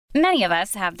Many of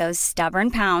us have those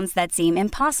stubborn pounds that seem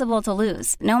impossible to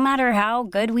lose, no matter how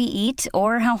good we eat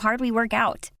or how hard we work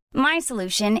out. My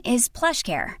solution is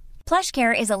PlushCare.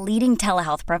 PlushCare is a leading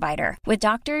telehealth provider with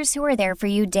doctors who are there for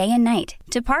you day and night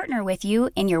to partner with you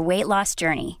in your weight loss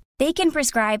journey. They can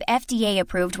prescribe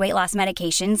FDA-approved weight loss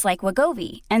medications like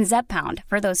Wegovy and Zepbound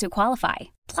for those who qualify.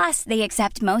 Plus, they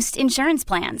accept most insurance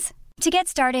plans. To get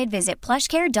started, visit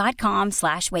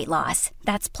plushcare.com/weightloss.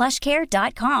 That's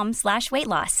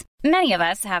plushcare.com/weightloss. Many of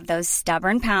us have those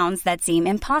stubborn pounds that seem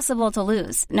impossible to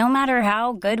lose, no matter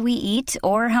how good we eat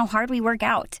or how hard we work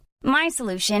out. My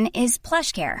solution is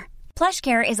PlushCare.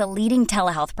 PlushCare is a leading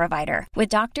telehealth provider with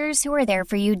doctors who are there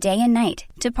for you day and night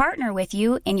to partner with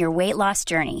you in your weight loss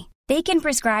journey. They can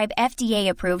prescribe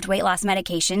FDA-approved weight loss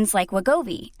medications like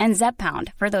Wegovy and Zepbound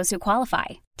for those who qualify.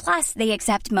 Plus, they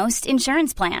accept most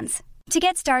insurance plans. To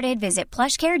get started, visit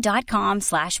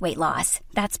plushcare.com/weightloss.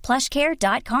 That's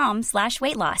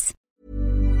plushcare.com/weightloss.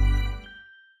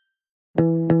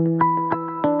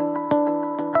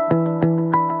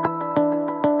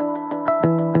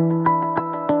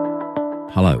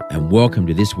 Hello, and welcome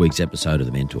to this week's episode of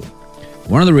The Mentor.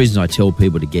 One of the reasons I tell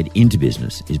people to get into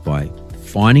business is by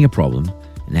finding a problem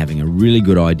and having a really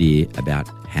good idea about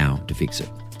how to fix it.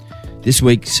 This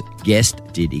week's guest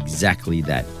did exactly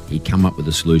that. He came up with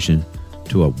a solution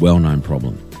to a well-known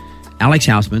problem. Alex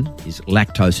Houseman is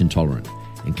lactose intolerant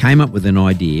and came up with an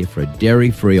idea for a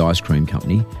dairy-free ice cream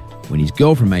company when his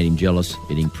girlfriend made him jealous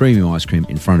eating premium ice cream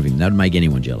in front of him. That would make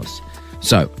anyone jealous.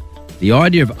 So, the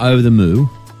idea of Over the Moo,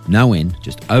 no end,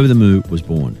 just Over the Moo, was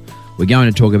born. We're going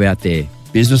to talk about their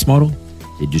business model,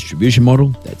 their distribution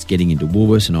model that's getting into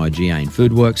Woolworths and IGA and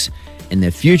Foodworks, and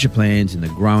their future plans in the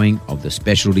growing of the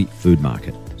specialty food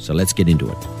market. So let's get into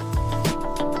it.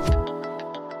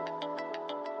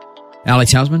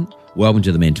 Alex Houseman, welcome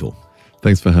to The Mentor.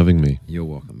 Thanks for having me. You're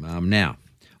welcome. Now,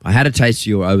 I had a taste of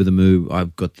your Over the Moo.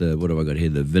 I've got what have I got here?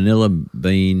 The vanilla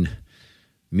bean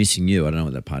missing you. I don't know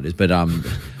what that part is, but I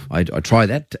tried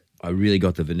that. I really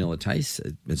got the vanilla taste.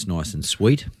 It's nice and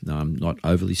sweet, not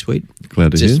overly sweet.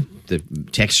 Glad to hear. The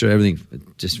texture, everything, it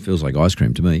just feels like ice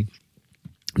cream to me.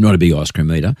 I'm not a big ice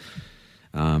cream eater,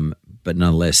 but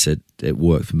nonetheless, it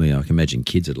worked for me. I can imagine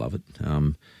kids would love it,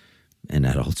 and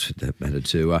adults for that matter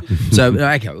too. So,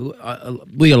 okay,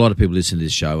 we got a lot of people listening to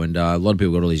this show, and a lot of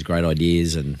people got all these great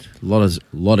ideas, and a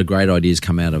lot of great ideas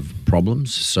come out of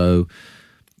problems. So,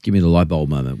 give me the light bulb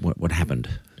moment. What happened?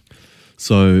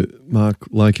 So, Mark,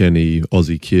 like any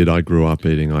Aussie kid, I grew up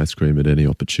eating ice cream at any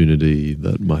opportunity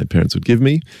that my parents would give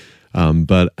me.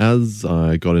 But as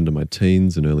I got into my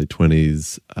teens and early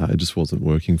 20s, it just wasn't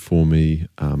working for me.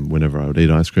 Whenever I would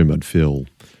eat ice cream, I'd feel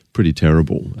pretty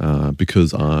terrible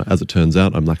because, as it turns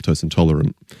out, I'm lactose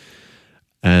intolerant.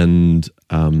 And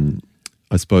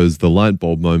I suppose the light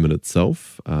bulb moment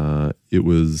itself, it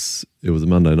was a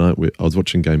Monday night. I was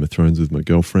watching Game of Thrones with my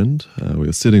girlfriend. We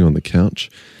were sitting on the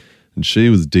couch, and she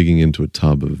was digging into a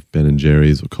tub of Ben &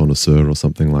 Jerry's or Connoisseur or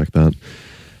something like that,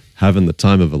 having the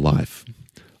time of her life.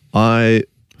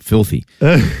 Filthy.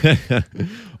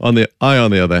 On the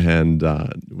other hand,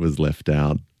 was left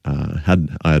out. I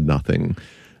had nothing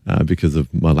because of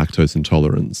my lactose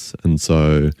intolerance, and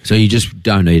so you just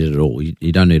don't eat it at all.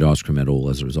 You don't eat ice cream at all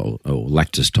as a result, or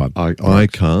lactose type. I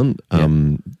can't.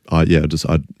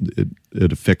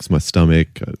 It affects my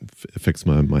stomach. It affects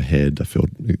my head. I feel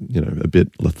a bit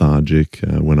lethargic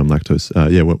when I'm lactose.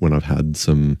 When I've had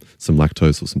some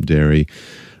lactose or some dairy.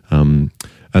 So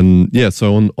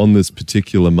on this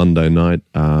particular Monday night,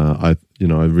 the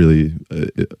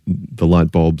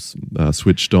light bulbs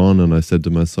switched on, and I said to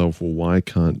myself, well, why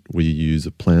can't we use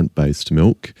a plant-based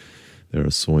milk? There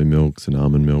are soy milks and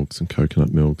almond milks and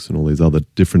coconut milks and all these other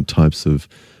different types of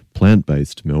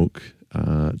plant-based milk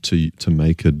to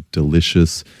make a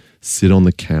delicious sit on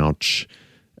the couch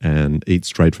and eat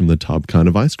straight from the tub kind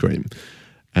of ice cream.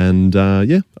 And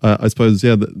I suppose,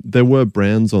 there were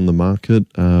brands on the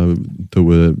market that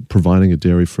were providing a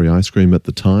dairy-free ice cream at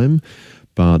the time,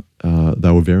 but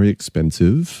they were very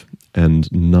expensive,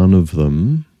 and none of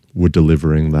them were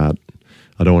delivering that.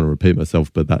 I don't want to repeat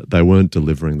myself, but that they weren't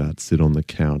delivering that sit on the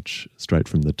couch, straight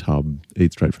from the tub,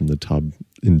 eat straight from the tub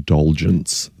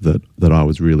indulgence that I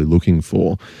was really looking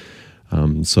for.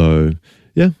 From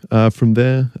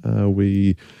there,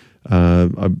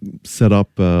 I set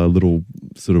up a little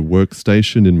sort of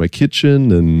workstation in my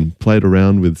kitchen and played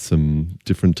around with some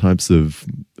different types of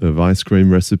ice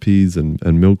cream recipes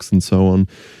and milks and so on.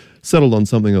 Settled on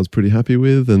something I was pretty happy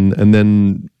with, and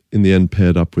then in the end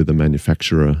paired up with a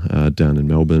manufacturer down in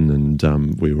Melbourne, and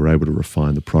we were able to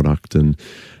refine the product, and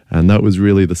that was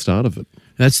really the start of it.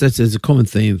 That's a common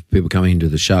theme of people coming into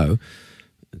the show.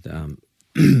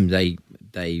 they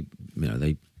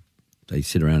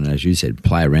sit around and, as you said,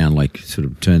 play around, like sort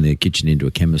of turn their kitchen into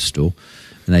a chemist store,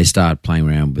 and they start playing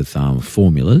around with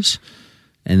formulas.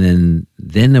 And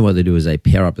then what they do is they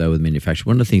pair up, though, with manufacturers.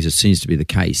 One of the things that seems to be the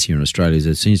case here in Australia is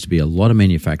there seems to be a lot of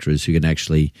manufacturers who can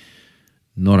actually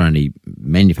not only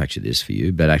manufacture this for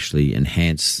you, but actually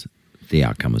enhance the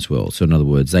outcome as well. So in other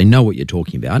words, they know what you're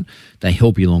talking about. They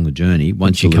help you along the journey.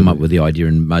 Once Absolutely. you come up with the idea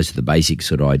and most of the basic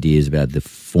sort of ideas about the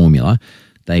formula,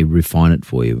 they refine it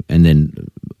for you, and then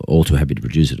also happy to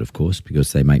produce it, of course,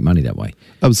 because they make money that way.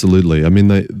 Absolutely. I mean,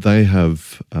 they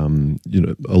have a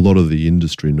lot of the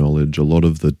industry knowledge, a lot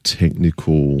of the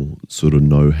technical sort of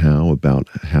know-how about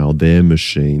how their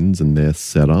machines and their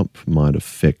setup might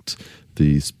affect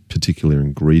these particular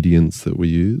ingredients that we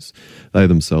use. They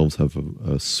themselves have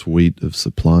a suite of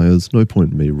suppliers. No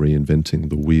point in me reinventing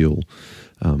the wheel.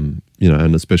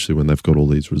 And especially when they've got all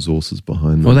these resources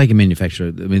behind them. Well, they can manufacture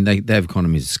it. I mean, they have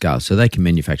economies of scale, so they can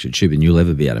manufacture it cheaper than you'll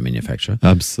ever be able to manufacture.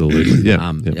 Absolutely, yeah.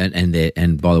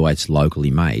 And by the way, it's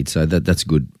locally made, so that's a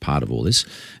good part of all this.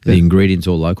 The ingredients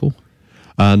all local?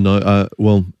 No.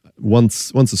 Well,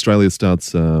 once Australia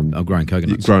starts growing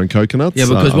coconuts. Yeah,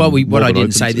 because what I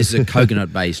didn't say, this is a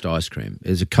coconut-based ice cream.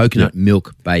 It's a coconut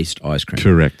milk-based ice cream.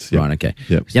 Correct. Right. Okay.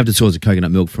 Yep. You have to source the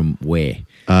coconut milk from where?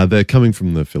 They're coming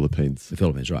from the Philippines. The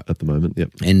Philippines, right? At the moment,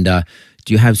 yep. And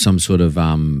do you have some sort of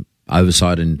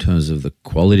oversight in terms of the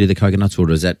quality of the coconuts,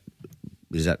 or is that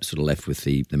sort of left with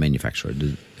the manufacturer?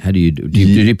 How do you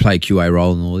play a QA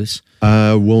role in all this?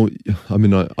 Well, I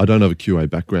mean, I don't have a QA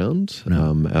background,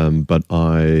 No. but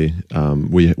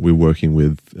we're working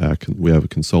with we have a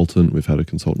consultant. We've had a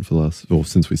consultant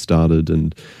since we started,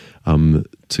 and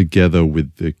together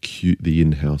with the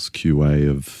in-house QA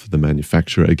of the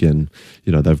manufacturer. Again,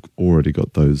 they've already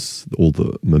got all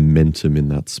the momentum in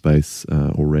that space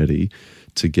already.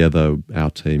 Together, our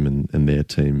team and their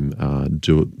team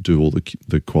do all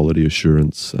the quality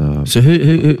assurance. So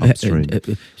who upstream.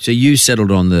 So you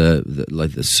settled on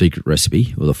the secret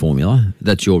recipe or the formula?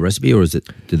 That's your recipe, or is it?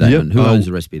 Who owns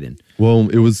the recipe then? Well,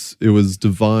 it was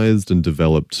devised and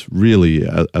developed really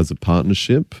as a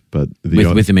partnership, but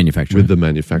with the manufacturer. With the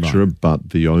manufacturer, right.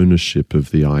 But the ownership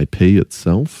of the IP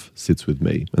itself sits with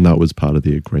me, and that was part of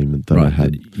the agreement that I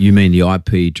had. You mean the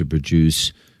IP to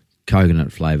produce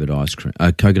coconut flavored ice cream,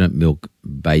 coconut milk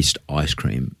based ice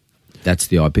cream? That's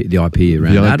the IP. The IP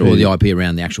around that, or the IP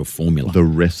around the actual formula? The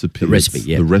recipe.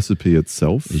 Yeah. The recipe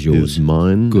itself is yours. Is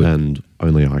mine. Good. And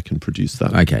only I can produce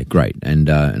that. Okay, great. And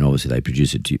obviously they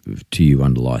produce it to you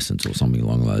under license or something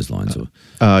along those lines.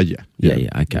 Yeah.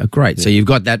 Okay, great. Yeah. So you've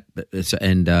got that,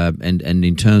 and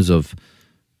in terms of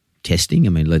testing, I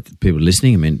mean, let people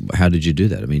listening. I mean, how did you do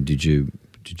that? I mean, did you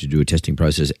do a testing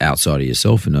process outside of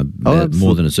yourself in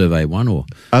more than a survey one, or?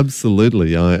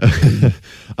 Absolutely.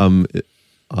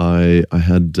 I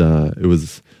had it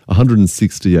was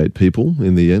 168 people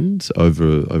in the end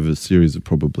over a series of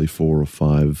probably 4 or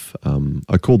 5.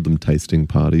 I called them tasting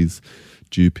parties,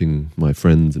 duping my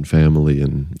friends and family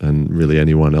and really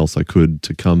anyone else I could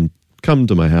to come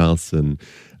to my house and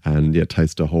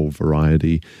taste a whole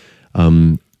variety.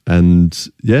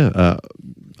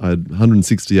 I had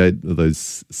 168 of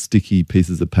those sticky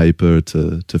pieces of paper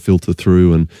to filter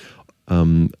through, and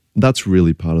that's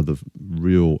really part of the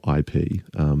real IP.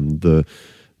 The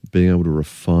being able to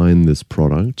refine this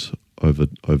product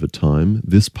over time.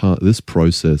 This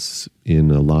process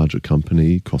in a larger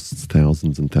company costs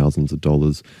thousands and thousands of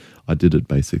dollars. I did it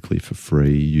basically for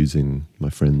free using my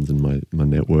friends and my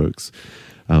networks,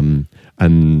 and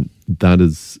that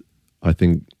is, I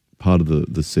think, part of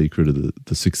the secret of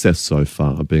the success so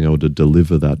far, being able to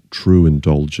deliver that true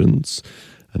indulgence,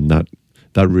 and that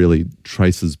really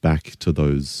traces back to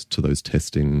those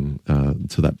testing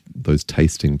those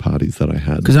tasting parties that I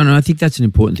had. Because I think that's an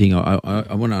important thing.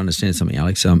 I want to understand something,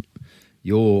 Alex.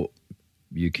 You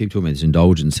keep talking about this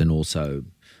indulgence, and also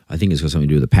I think it's got something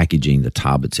to do with the packaging, the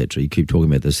tub, etc. You keep talking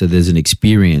about this. So there's an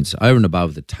experience over and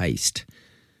above the taste,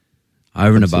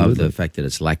 over and above the fact that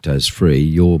it's lactose free.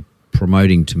 You're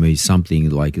promoting to me something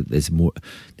like there's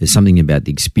something about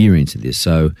the experience of this.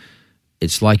 So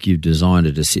it's like you've designed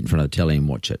it to sit in front of the telly and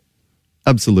watch it.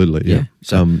 Absolutely, yeah.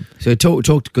 So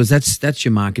talk because that's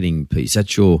your marketing piece.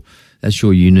 That's your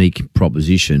unique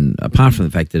proposition. Apart from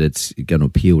the fact that it's going to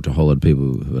appeal to a whole lot of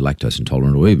people who are lactose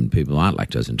intolerant, or even people who aren't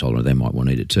lactose intolerant, they might want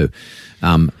to eat it too.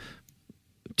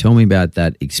 Tell me about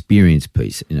that experience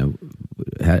piece.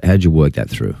 How'd you work that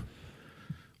through?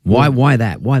 Why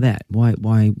that? Why that? Why?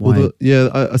 Well,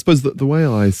 I suppose the way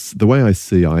I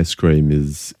see ice cream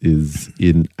is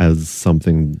as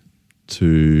something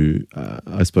to,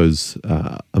 I suppose,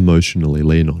 emotionally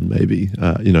lean on maybe,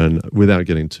 and without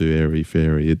getting too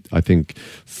airy-fairy, I think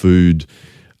food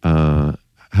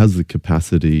has the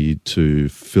capacity to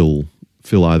fill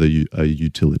either a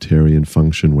utilitarian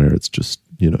function where it's just,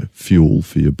 fuel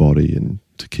for your body and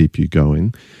to keep you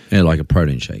going. Yeah, like a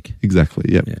protein shake.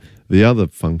 Exactly, yeah. The other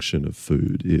function of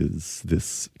food is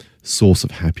this source of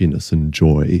happiness and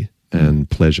joy and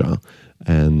pleasure.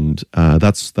 And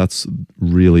that's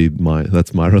really my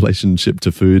relationship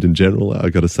to food in general, I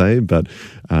got to say. But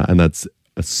and that's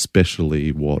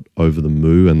especially what Over the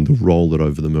Moo and the role that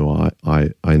Over the Moo I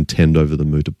intend Over the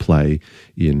Moo to play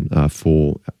in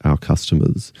for our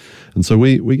customers. And so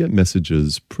we get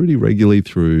messages pretty regularly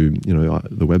through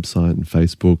the website and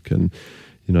Facebook, and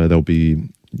there'll be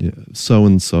so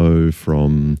and so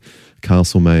from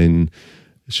Castlemaine.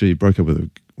 She broke up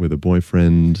with a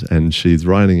boyfriend, and she's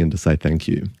writing in to say thank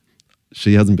you.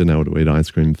 She hasn't been able to eat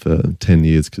ice cream for 10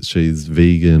 years because she's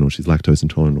vegan or she's lactose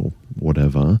intolerant or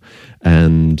whatever.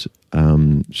 And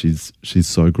she's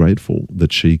so grateful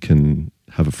that she can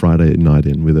have a Friday night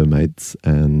in with her mates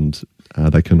and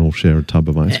they can all share a tub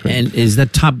of ice cream. And is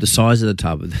that tub the size of the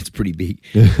tub? That's pretty big.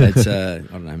 That's I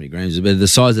don't know how many grams, but the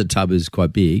size of the tub is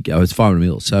quite big. Oh, it's 500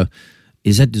 mils. So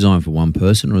is that designed for one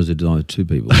person or is it designed for two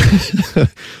people?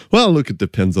 Well, look, it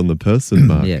depends on the person,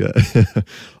 Mark. Yeah.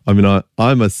 I mean,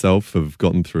 I myself have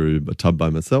gotten through a tub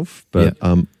by myself, but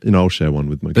I'll share one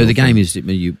with my girlfriend. But the game is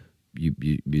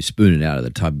you spoon it out of the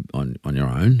tub on your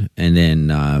own and then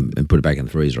and put it back in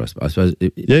the freezer. I suppose.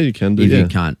 You can do. If you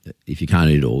can't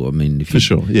eat it all, I mean, for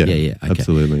sure. Yeah. Okay.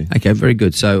 Absolutely. Okay, very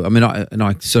good. So I mean, now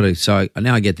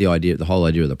I get the whole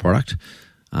idea of the product.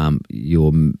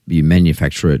 You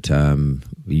manufacture it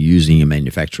using a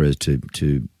manufacturer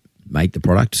to make the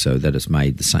product so that it's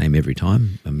made the same every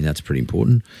time. I mean, that's pretty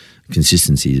important.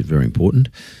 Consistency is very important.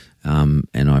 And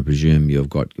I presume you've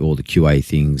got all the QA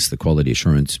things, the quality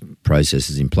assurance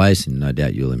processes in place, and no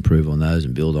doubt you'll improve on those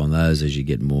and build on those as you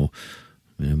get more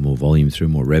volume through,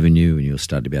 more revenue, and you'll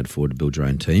start to be able to afford to build your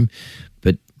own team.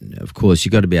 But of course,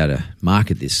 you've got to be able to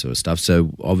market this sort of stuff.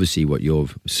 So obviously,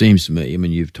 seems to me, I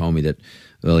mean, you've told me that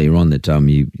earlier on that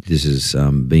this is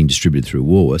being distributed through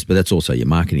Woolworths, but that's also your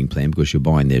marketing plan because you're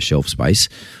buying their shelf space.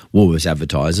 Woolworths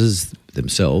advertisers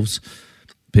themselves.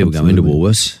 People Absolutely. Go into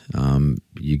Woolworths.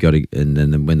 You got to, and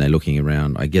then when they're looking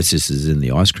around, I guess this is in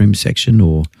the ice cream section,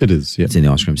 or it is. Yeah, it's in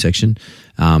the ice cream section.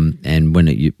 And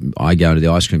when I go into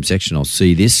the ice cream section, I'll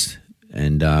see this,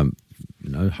 and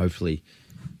hopefully,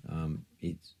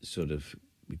 it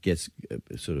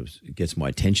gets my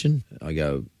attention. I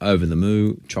go Over the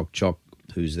Moo, choc.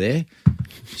 Who's there?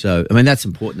 So I mean that's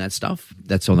important. That stuff.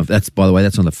 That's by the way,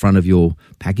 that's on the front of your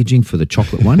packaging for the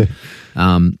chocolate one.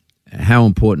 How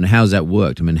important? How's that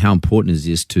worked? I mean, how important is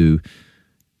this to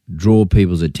draw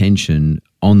people's attention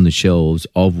on the shelves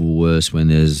of Woolworths when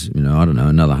there's another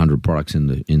 100 products in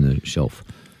the shelf?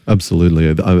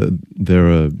 Absolutely.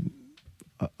 There are,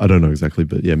 I don't know exactly,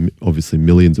 but yeah, obviously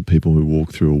millions of people who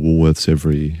walk through a Woolworths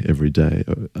every day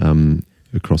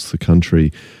across the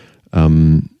country.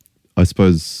 I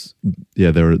suppose,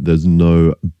 there's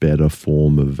no better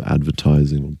form of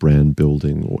advertising or brand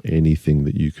building or anything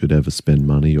that you could ever spend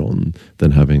money on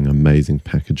than having amazing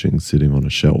packaging sitting on a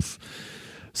shelf.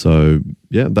 So,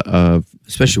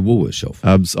 especially Woolworths shelf.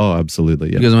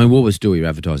 Absolutely, yeah. Because, I mean, Woolworths do your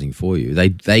advertising for you.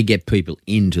 They get people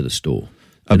into the store.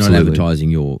 They're Absolutely. not advertising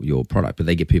your product, but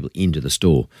they get people into the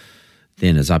store.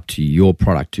 Then it's up to your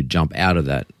product to jump out of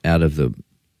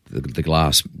the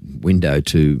glass window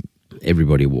to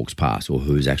everybody walks past or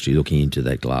who's actually looking into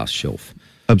that glass shelf.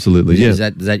 Absolutely, yeah. Is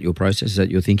that your process? Is that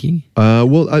your thinking?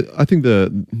 Well, I think there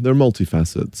are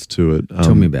multifacets to it.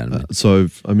 Tell me about it. So,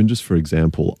 I mean, just for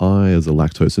example, I, as a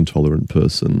lactose intolerant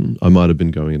person, I might have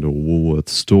been going into a Woolworths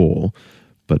store,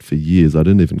 but for years I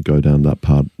didn't even go down that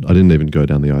part. I didn't even go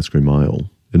down the ice cream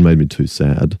aisle. It made me too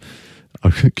sad.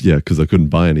 Because I couldn't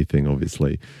buy anything,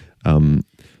 obviously.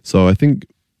 So I think,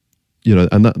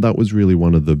 and that was really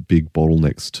one of the big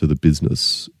bottlenecks to the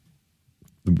business.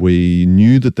 We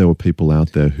knew that there were people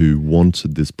out there who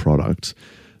wanted this product.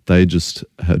 They just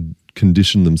had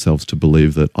conditioned themselves to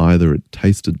believe that either it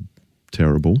tasted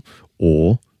terrible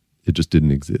or it just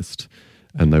didn't exist,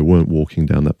 and they weren't walking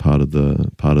down that part of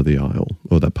the aisle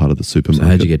or that part of the supermarket. So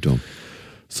how'd you get to them?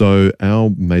 So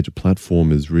our major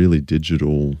platform is really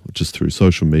digital, just through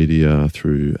social media,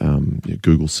 through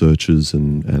Google searches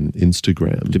and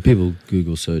Instagram. Do people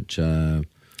Google search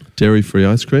dairy-free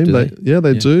ice cream? Do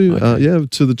they do. Okay.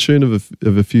 To the tune of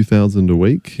a few thousand a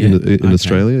week in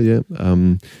Australia. Yeah,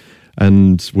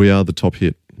 and we are the top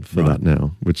hit for that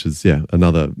now, which is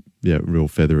another real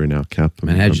feather in our cap.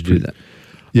 And how'd you do that?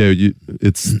 Yeah,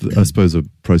 it's I suppose a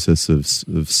process of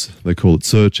they call it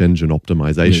search engine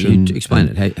optimization. Yeah, explain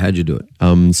it. How'd you do it?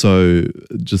 So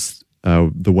just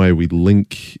the way we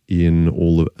link in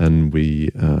all of, and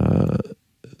we.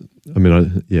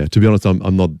 To be honest,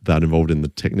 I'm not that involved in the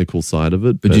technical side of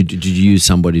it. But did you use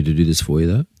somebody to do this for you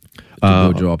though?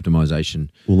 To build your optimization?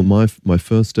 Well, my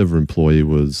first ever employee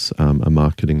was a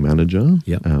marketing manager.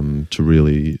 Yep. To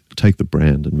really take the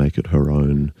brand and make it her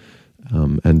own.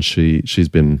 And she's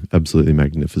been absolutely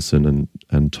magnificent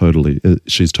and totally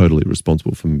she's totally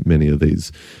responsible for many of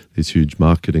these huge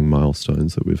marketing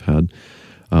milestones that we've had.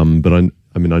 But I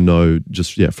know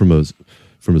just from a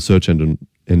search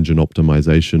engine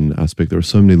optimization aspect, there are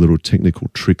so many little technical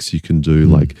tricks you can do.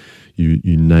 Like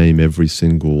you name every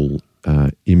single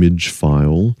image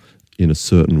file in a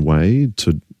certain way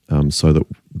to so that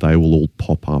they will all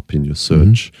pop up in your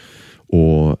search.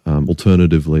 Or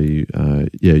alternatively,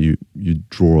 you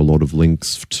draw a lot of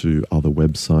links to other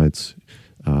websites.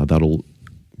 That'll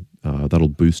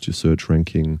boost your search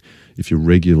ranking. If you're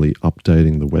regularly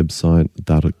updating the website,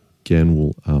 that again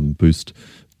will boost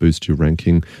your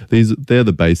ranking. They're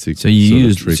the basics. So you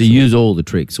use all the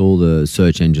tricks, all the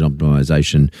search engine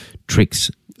optimization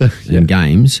tricks and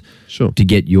games, sure, to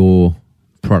get your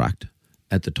product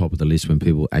at the top of the list when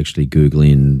people actually Google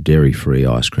in dairy-free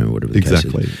ice cream or whatever the case is.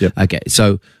 Exactly, yep. Okay,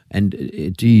 so, and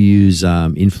do you use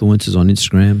influencers on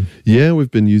Instagram? Yeah, we've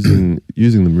been using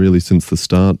them really since the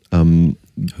start.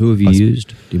 Who have you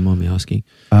used? Do you mind me asking?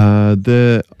 In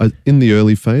the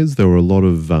early phase, there were a lot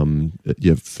of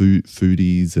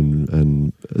foodies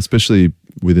and especially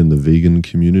within the vegan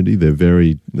community, they're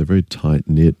very tight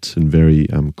knit and very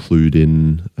clued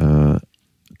in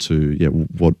to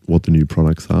what the new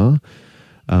products are.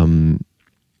 I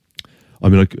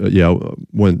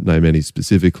won't name any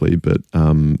specifically, but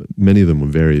many of them were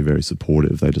very, very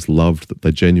supportive. They just loved that.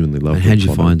 They genuinely loved. And how'd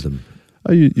you find them?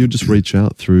 You just reach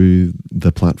out through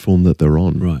the platform that they're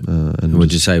on, right? And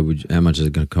would you say, how much is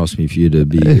it going to cost me for you to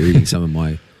be reading some of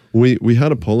my? We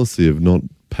had a policy of not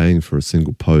paying for a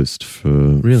single post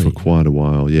for quite a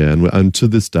while, yeah, and to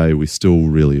this day we still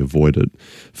really avoid it.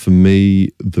 For me,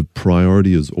 the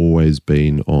priority has always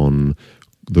been on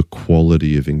the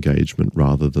quality of engagement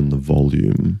rather than the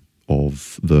volume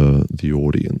of the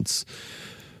audience.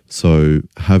 So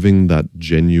having that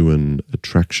genuine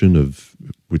attraction of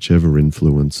whichever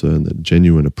influencer and that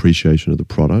genuine appreciation of the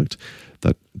product,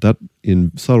 that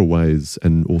in subtle ways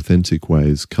and authentic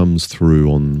ways comes through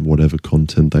on whatever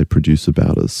content they produce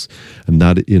about us. And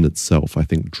that in itself, I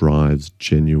think, drives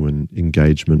genuine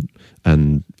engagement.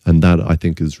 And that, I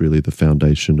think, is really the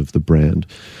foundation of the brand.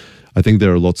 I think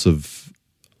there are lots of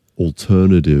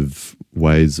alternative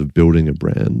ways of building a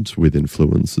brand with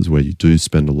influencers where you do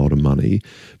spend a lot of money,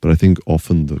 but I think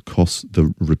often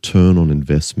the return on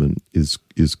investment is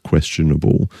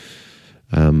questionable.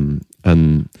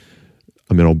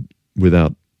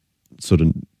 Without sort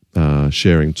of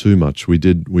sharing too much, we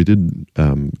did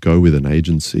go with an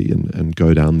agency and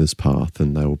go down this path,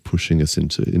 and they were pushing us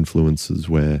into influencers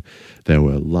where there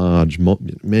were large,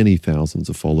 many thousands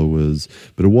of followers,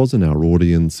 but it wasn't our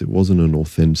audience. It wasn't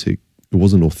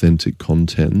authentic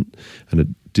content, and it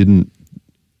didn't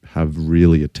have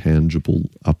really a tangible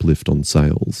uplift on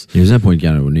sales. There's no point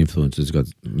going to an influencer who's got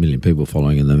a million people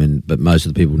following them, but most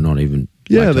of the people not even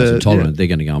lactose intolerant. Yeah. They're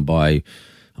going to go and buy,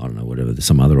 I don't know, whatever,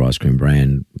 some other ice cream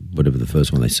brand, whatever the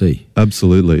first one they see.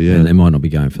 Absolutely, yeah. And they might not be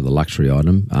going for the luxury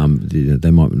item.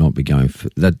 They might not be going for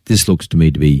that. This looks to me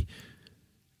to be,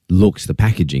 the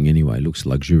packaging anyway, looks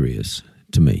luxurious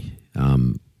to me.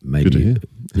 Maybe, good to hear.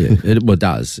 Yeah, it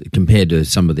does, compared to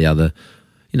some of the other,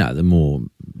 the more,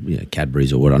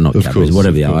 Cadbury's or whatever, not Cadbury's,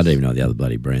 whatever the other, I don't even know the other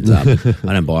bloody brands are.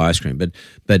 I don't buy ice cream,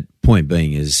 but point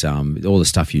being is all the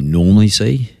stuff you normally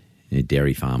see,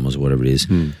 Dairy Farmers or whatever it is,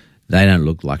 they don't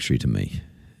look luxury to me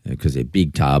because they're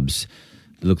big tubs.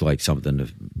 They look like something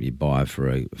you buy for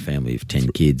a family of 10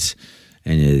 kids,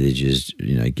 and they just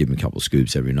give them a couple of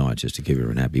scoops every night just to keep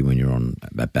everyone happy when you're on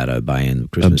at Batto Bay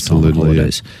and Christmas time and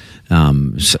holidays. Yeah.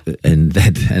 And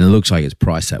it looks like it's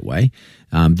priced that way.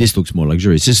 This looks more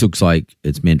luxurious. This looks like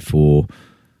it's meant for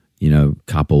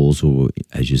couples or,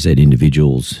 as you said,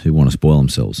 individuals who want to spoil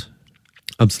themselves.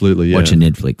 Absolutely, yeah. Watching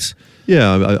Netflix.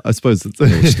 Yeah, I suppose it's or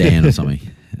Stan or something.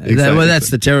 Exactly. That's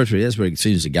the territory. That's where it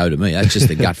seems to go to me. That's just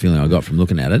the gut feeling I got from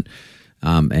looking at it.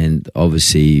 And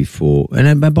obviously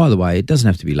and by the way, it doesn't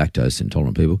have to be lactose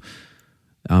intolerant people.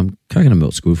 Coconut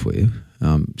milk's good for you.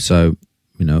 So,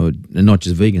 and not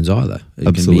just vegans either. It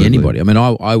Absolutely. Can be anybody. I mean,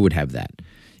 I would have that.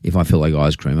 If I felt like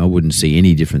ice cream, I wouldn't see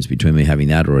any difference between me having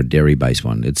that or a dairy-based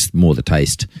one. It's more the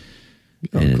taste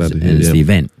and it's the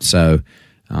event. So,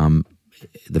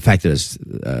 the fact that it's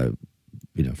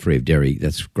free of dairy,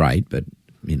 that's great, but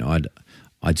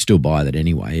I'd still buy that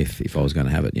anyway if I was going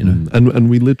to have it, And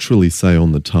we literally say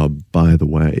on the tub, by the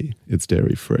way, it's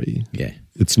dairy free. Yeah.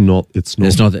 It's not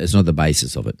the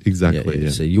basis of it. Exactly. Yeah.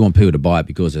 So you want people to buy it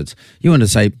because you want to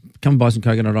say, come buy some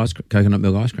coconut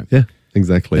milk ice cream. Yeah,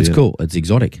 exactly. It's cool. It's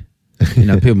exotic.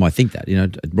 People might think that.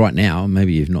 Right now,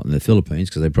 maybe if not in the Philippines,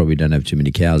 because they probably don't have too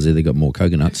many cows there. They got more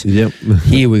coconuts. Yep.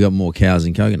 Here we got more cows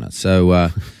and coconuts.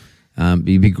 So it'd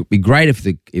be great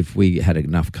if we had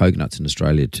enough coconuts in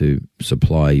Australia to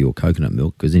supply your coconut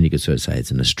milk, because then you could sort of say it's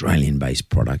an Australian-based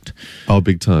product. Oh,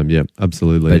 big time. Yeah,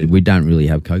 absolutely. But we don't really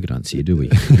have coconuts here, do we?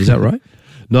 Is that right?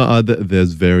 No,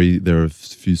 there are a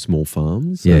few small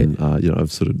farms, and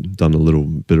I've sort of done a little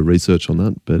bit of research on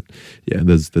that, but yeah,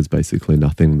 there's basically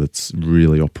nothing that's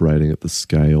really operating at the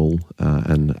scale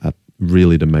and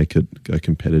really to make it a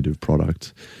competitive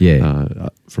product. Yeah,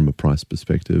 from a price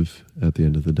perspective, at the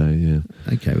end of the day. Yeah.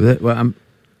 Okay. Well,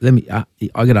 let me. I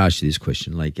got to ask you this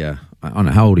question. Like, I don't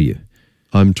know, how old are you?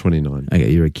 I'm 29. Okay,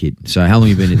 you're a kid. So how long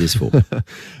have you been in this for?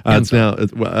 It's now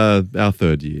our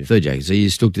third year. Third year. So you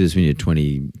stuck to this when you're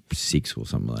 26 or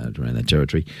something like that, around that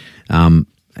territory.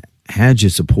 How'd you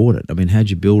support it? I mean, how'd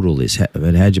you build all this?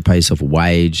 How'd you pay yourself a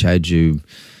wage? How'd you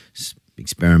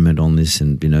experiment on this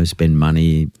and, spend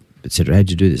money, etc.?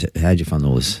 How'd you do this? How'd you fund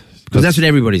all this? Because that's what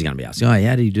everybody's going to be asking. Oh,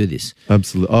 how do you do this?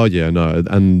 Absolutely. Oh, yeah, no,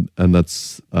 and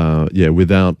that's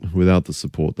without the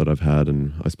support that I've had,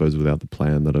 and I suppose without the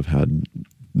plan that I've had,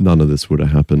 none of this would have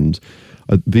happened.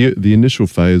 The initial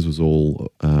phase was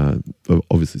all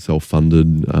obviously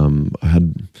self-funded.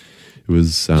 Did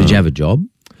you have a job?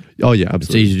 Oh yeah,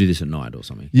 absolutely. So you do this at night or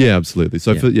something? Yeah, absolutely.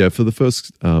 So for the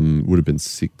first would have been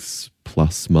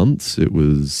 6+ months. It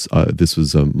was this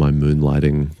was my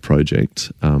moonlighting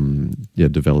project.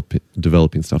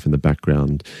 Developing stuff in the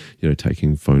background.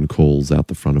 Taking phone calls out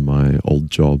the front of my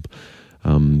old job.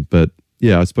 But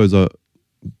yeah, I suppose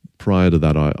prior to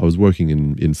that, I was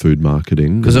working in food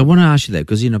marketing. Because I want to ask you that,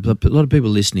 because a lot of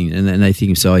people listening and they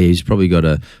think, so he's probably got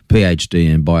a PhD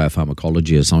in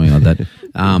biopharmacology or something like that.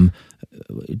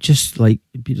 Just like,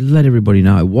 let everybody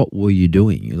know, what were you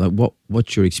doing? Like,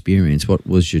 what's your experience? What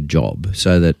was your job?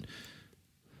 So that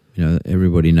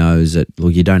everybody knows that,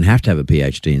 look, you don't have to have a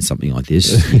PhD in something like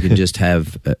this. You can just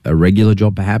have a regular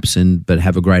job, perhaps, but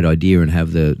have a great idea and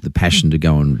have the passion to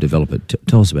go and develop it.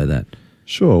 Tell us about that.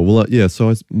 Sure. Well,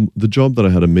 so the job that I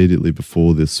had immediately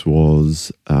before this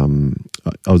was I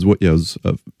was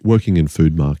working in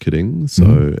food marketing.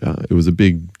 So it was a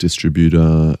big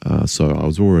distributor. So I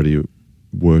was already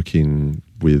working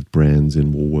with brands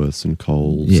in Woolworths and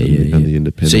Coles and the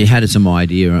independents. So you had some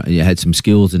idea, you had some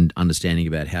skills and understanding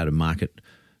about how to market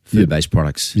food-based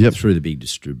products through the big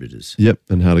distributors. Yep,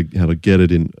 and how to get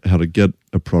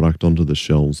a product onto the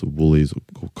shelves of Woolies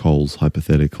or Coles,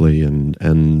 hypothetically, and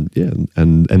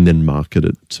then market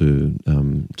it to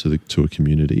a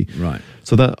community. Right.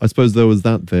 So that, I suppose, there was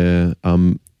that there.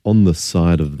 On the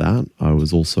side of that, I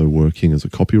was also working as a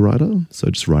copywriter, so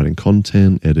just writing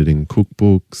content, editing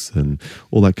cookbooks, and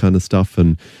all that kind of stuff.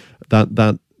 And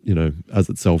that as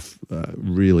itself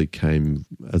really came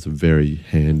as a very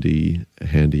handy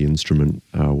instrument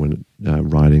when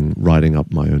writing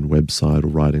up my own website or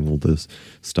writing all this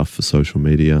stuff for social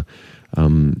media.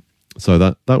 So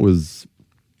that was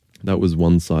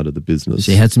one side of the business.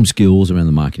 So you had some skills around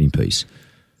the marketing piece.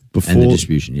 And the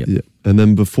distribution, yeah. And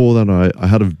then before that, I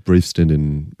had a brief stint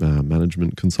in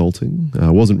management consulting.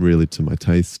 Wasn't really to my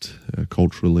taste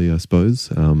culturally, I suppose,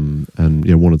 and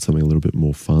wanted something a little bit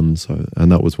more fun.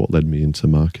 And that was what led me into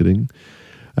marketing.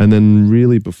 And then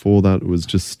really before that, it was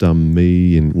just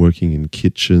me and working in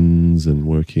kitchens and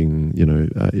working,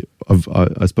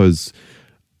 I suppose,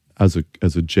 as a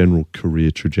general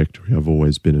career trajectory, I've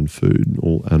always been in food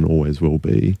and always will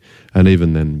be. And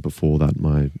even then, before that,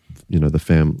 I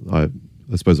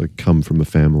suppose I come from a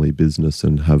family business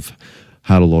and have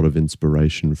had a lot of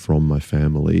inspiration from my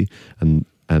family, and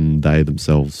they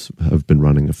themselves have been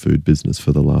running a food business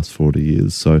for the last 40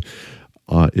 years. So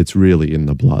it's really in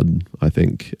the blood, I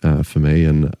think, for me,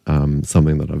 and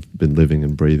something that I've been living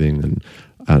and breathing.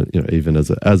 And even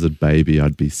as a baby,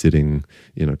 I'd be sitting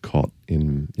in a cot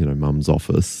in mum's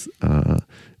office,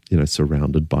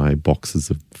 surrounded by boxes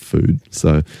of food.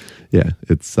 So yeah,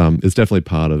 it's definitely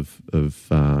part of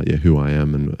who I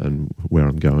am and where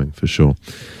I'm going, for sure.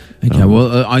 Okay,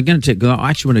 well, I'm going to I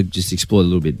actually want to just explore a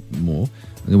little bit more.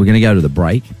 We're going to go to the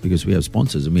break because we have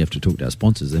sponsors and we have to talk to our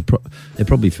sponsors. They're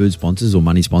probably food sponsors or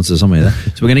money sponsors or something like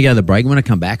that. So we're going to go to the break. I'm going to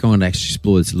come back. I'm going to actually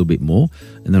explore this a little bit more,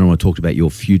 and then I want to talk about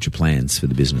your future plans for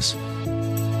the business. –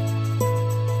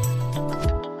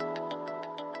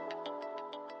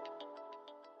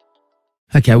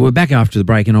 Okay, we're back after the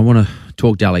break, and I want to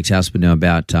talk to Alex Houseman now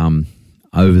about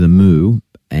Over the Moo,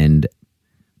 and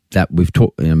that we've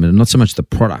talked, not so much the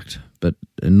product, but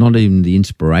not even the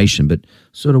inspiration, but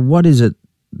sort of what is it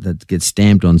that gets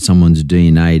stamped on someone's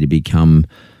DNA to become,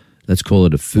 let's call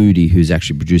it a foodie who's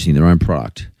actually producing their own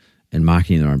product and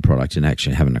marketing their own product and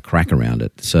actually having a crack around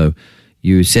it. So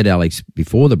you said, Alex,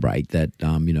 before the break that,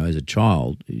 as a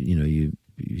child, you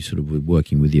sort of were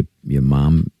working with your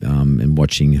mum and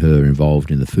watching her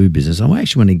involved in the food business. I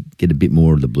actually want to get a bit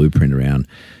more of the blueprint around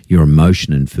your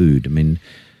emotion in food. I mean,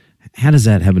 how does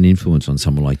that have an influence on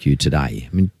someone like you today?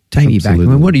 I mean, take me back. I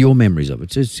mean, what are your memories of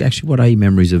it? It's actually, what are your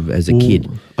memories of as a kid?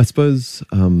 I suppose.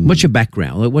 What's your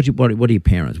background? Like, what are your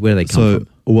parents? Where do they come from?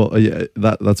 Well, yeah,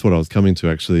 that's what I was coming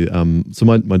to actually. So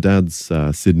my dad's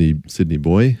Sydney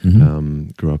boy.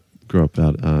 Grew up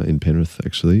out in Penrith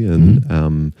actually,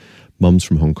 and mum's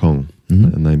from Hong Kong,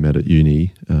 and they met at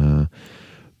uni.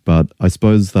 But I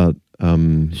suppose that. So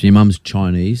your mum's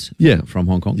Chinese? Yeah. From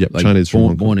Hong Kong? Yep, Chinese from Hong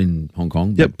Kong. Born in Hong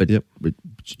Kong? Yep, but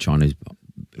Chinese.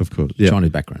 Of course. Yep. Chinese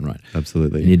background, right.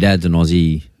 Absolutely. And your dad's an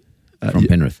Aussie from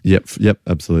Penrith? Yep,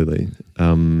 absolutely.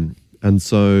 And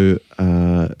so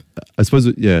I suppose,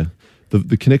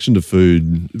 the connection to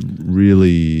food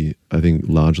really, I think,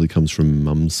 largely comes from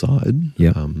mum's side.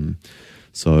 Yeah.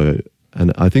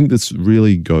 And I think this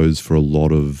really goes for a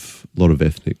lot of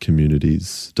ethnic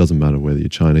communities. Doesn't matter whether you're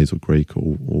Chinese or Greek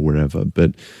or wherever.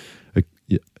 But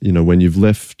when you've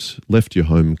left your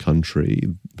home country,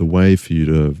 the way for you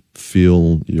to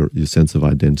feel your sense of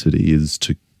identity is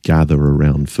to gather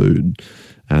around food,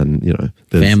 and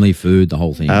family food, the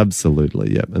whole thing.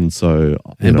 Absolutely, yeah. And so,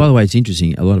 by the way, it's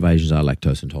interesting. A lot of Asians are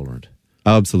lactose intolerant.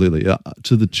 Absolutely,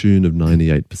 to the tune of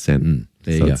 98%.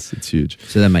 There you go. It's huge.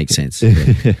 So that makes sense.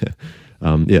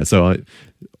 Yeah. So I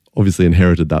obviously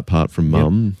inherited that part from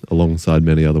mum, alongside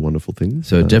many other wonderful things.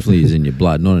 So it definitely is in your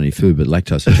blood, not only food, but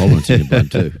lactose intolerance in your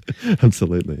blood too.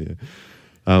 Absolutely,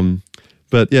 yeah.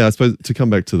 But yeah, I suppose to come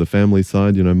back to the family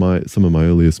side, some of my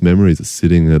earliest memories are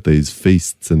sitting at these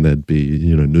feasts, and there'd be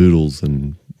noodles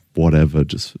and whatever,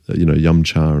 just yum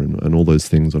cha and all those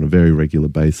things on a very regular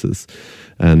basis,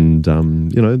 and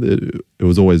it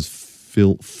was always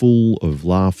full of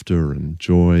laughter and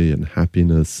joy and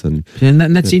happiness, and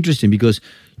that's interesting because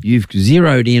you've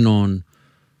zeroed in on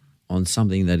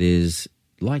something that is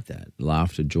like that: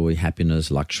 laughter, joy,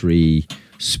 happiness, luxury.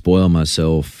 Spoil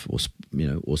myself,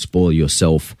 or spoil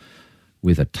yourself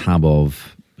with a tub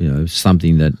of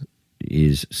something that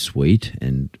is sweet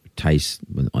and tastes.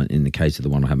 In the case of the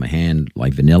one I have in my hand,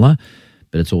 like vanilla,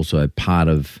 but it's also part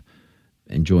of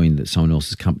enjoying someone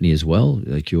else's company as well.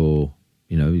 Like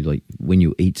like when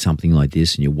you eat something like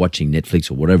this and you're watching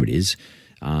Netflix or whatever it is,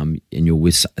 and you're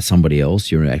with somebody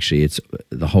else, it's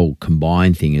the whole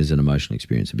combined thing is an emotional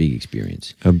experience, a big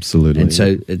experience. Absolutely. And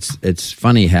so it's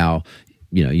funny how,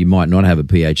 you might not have a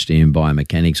PhD in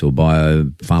biomechanics or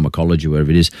biopharmacology,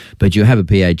 whatever it is, but you have a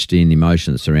PhD in the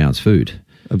emotion that surrounds food.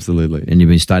 Absolutely. And you've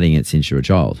been studying it since you're a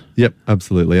child. Yep,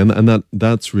 absolutely. And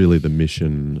that's really the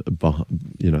mission,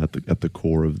 at the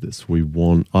core of this.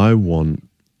 I want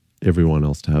everyone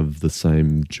else to have the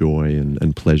same joy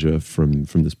and pleasure from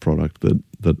this product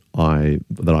that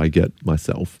I get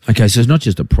myself. Okay, so it's not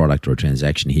just a product or a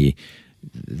transaction here.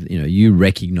 You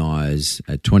recognise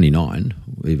at 29,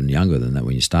 even younger than that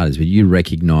when you started, but you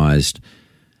recognised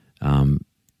the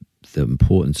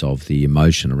importance of the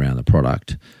emotion around the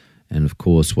product. And of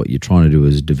course, what you're trying to do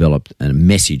is develop a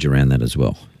message around that as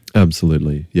well.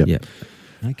 Absolutely, yeah.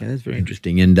 Okay, that's very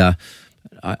interesting. And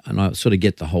I sort of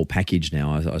get the whole package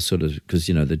now. I sort of, because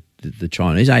the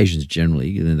Chinese, Asians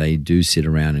generally, they do sit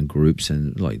around in groups,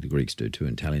 and like the Greeks do too,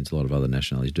 and Italians, a lot of other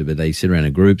nationalities do, but they sit around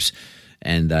in groups,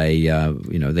 and they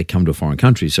they come to a foreign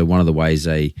country. So one of the ways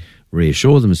they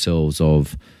reassure themselves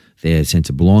of their sense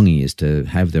of belonging is to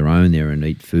have their own there and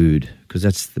eat food, because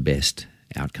that's the best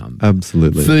outcome.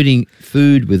 Absolutely.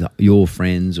 Food with your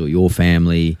friends or your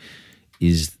family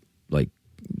is like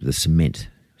the cement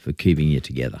for keeping you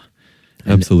together.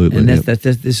 Absolutely. And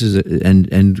this is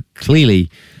and clearly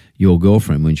your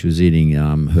girlfriend, when she was eating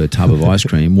her tub of ice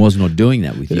cream, was not doing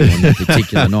that with you on that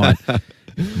particular night.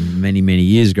 Many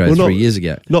years ago, 3 years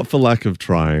ago. Not for lack of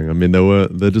trying. I mean,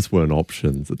 there just weren't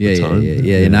options at the time.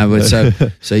 Yeah. No, but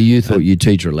so you thought you'd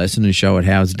teach her a lesson and show her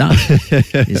how it's done.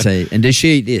 You say, and does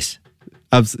she eat this?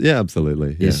 Yeah,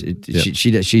 absolutely. Yes,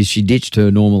 she ditched her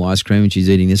normal ice cream and she's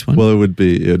eating this one. Well, it would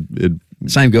be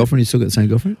same girlfriend. You still got the same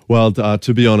girlfriend? Well,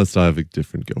 to be honest, I have a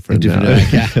different girlfriend now.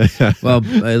 Okay. Well,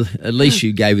 at least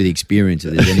you gave her the experience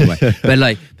of this anyway.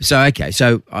 But so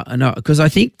I know, because I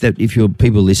think that if you're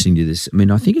people listening to this, I mean,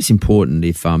 I think it's important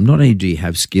if not only do you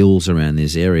have skills around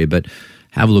this area, but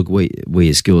have a look where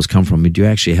your skills come from. Do you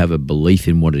actually have a belief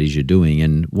in what it is you're doing,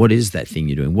 and what is that thing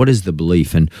you're doing? What is the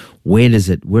belief, and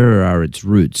where are its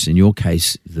roots? In your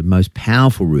case, the most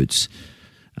powerful roots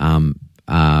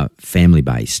are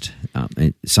family-based.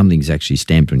 Something's actually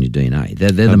stamped on your DNA.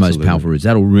 They're the most powerful roots.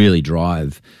 That'll really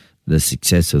drive the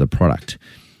success of the product.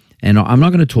 And I'm not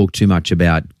going to talk too much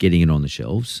about getting it on the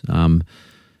shelves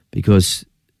because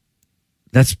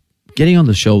that's getting on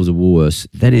the shelves of Woolworths.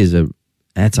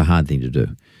 That's a hard thing to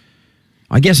do.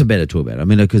 I guess I better talk about it. I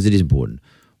mean, because it is important.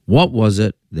 What was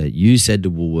it that you said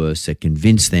to Woolworths that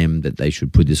convinced them that they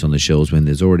should put this on the shelves when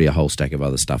there's already a whole stack of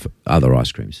other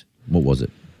ice creams? What was it?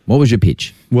 What was your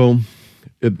pitch? Well,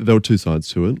 there were two sides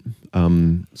to it.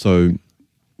 So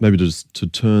maybe just to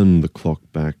turn the clock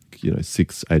back,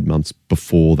 6-8 months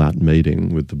before that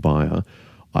meeting with the buyer,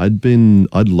 I'd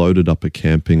loaded up a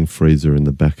camping freezer in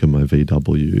the back of my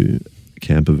VW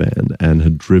camper van and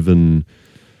had driven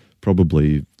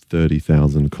probably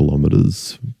 30,000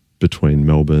 kilometres between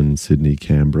Melbourne, Sydney,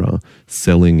 Canberra,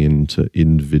 selling into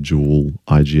individual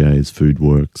IGAs,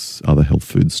 Foodworks, other health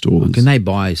food stores. Oh, can they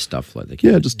buy stuff like that?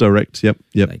 Yeah, just direct. Yep.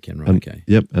 They can, right? Okay.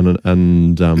 Yep,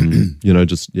 and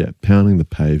just pounding the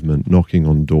pavement, knocking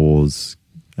on doors,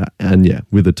 and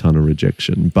with a ton of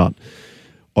rejection. But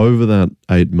over that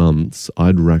 8 months,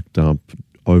 I'd racked up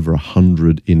over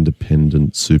 100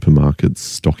 independent supermarkets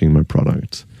stocking my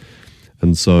product,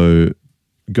 and so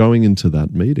going into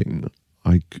that meeting,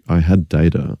 I had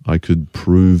data. I could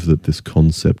prove that this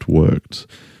concept worked.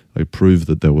 I proved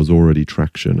that there was already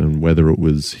traction, and whether it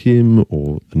was him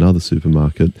or another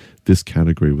supermarket, this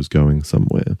category was going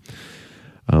somewhere.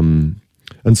 And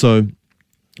so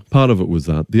part of it was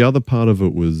that. The other part of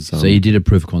it was... so you did a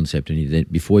proof of concept,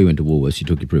 and before you went to Woolworths, you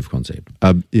took your proof of concept?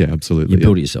 Yeah, absolutely. You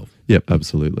built it yourself? Yep,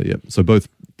 absolutely, yep. So both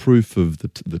proof of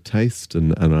the taste,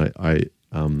 and I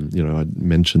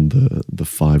mentioned the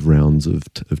 5 rounds of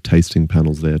tasting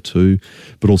panels there too,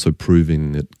 but also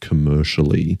proving that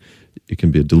commercially it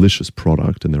can be a delicious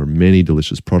product, and there are many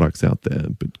delicious products out there,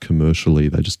 but commercially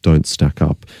they just don't stack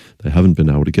up. They haven't been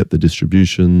able to get the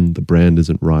distribution, the brand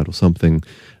isn't right or something.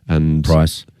 And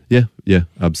price. Yeah,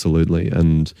 absolutely.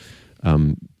 And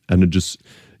it just,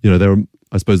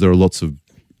 I suppose there are lots of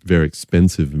very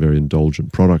expensive and very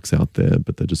indulgent products out there,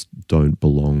 but they just don't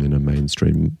belong in a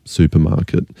mainstream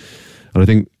supermarket. And I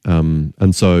think,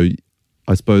 and so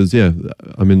I suppose,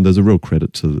 there's a real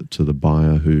credit to the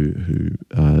buyer who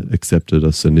accepted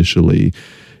us initially.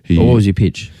 What was your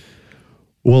pitch?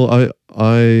 Well,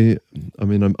 I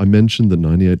mentioned that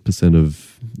 98%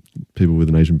 of people with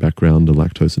an Asian background are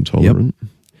lactose intolerant.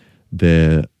 Yep.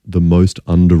 They're the most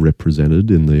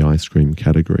underrepresented in the ice cream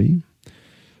category.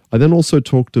 I then also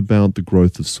talked about the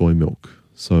growth of soy milk.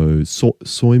 So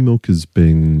soy milk is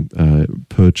being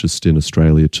purchased in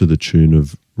Australia to the tune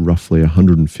of roughly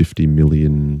 $150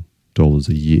 million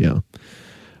a year.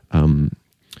 And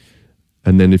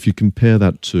then if you compare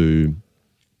that to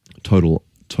total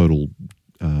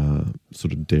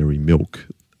sort of dairy milk,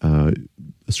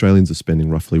 Australians are spending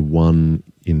roughly 1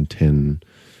 in 10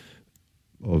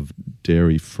 of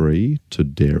dairy-free to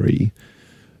dairy.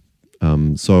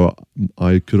 So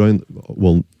I could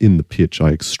in the pitch,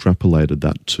 I extrapolated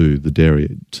that to the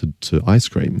dairy, to ice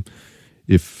cream.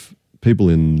 If people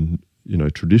in,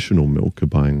 traditional milk are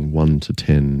buying 1 to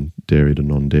 10 dairy to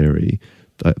non-dairy,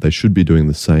 they should be doing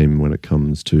the same when it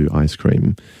comes to ice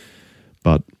cream.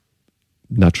 But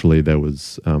naturally there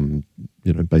was,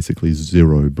 basically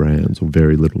 0 brands or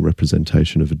very little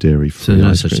representation of a dairy-free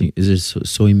ice cream. Is there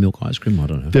soy milk ice cream? I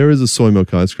don't know. There is a soy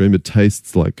milk ice cream. It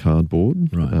tastes like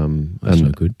cardboard. Right. That's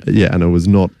not good. Yeah, and it was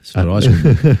not... It's not ice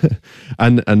cream.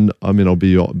 and I'll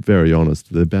be very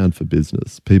honest, they're bad for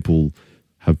business. People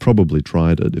have probably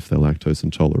tried it if they're lactose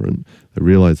intolerant. They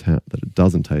realise that it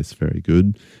doesn't taste very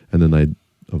good, and then they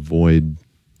avoid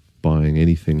buying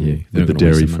anything with the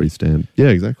dairy-free stamp. Yeah,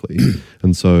 exactly.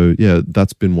 And so,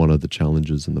 that's been one of the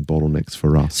challenges and the bottlenecks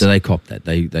for us. So they copped that.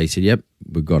 They said, yep,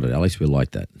 we've got it, Alex, we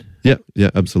like that. Yeah,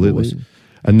 absolutely.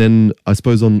 And then I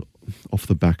suppose off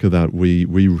the back of that,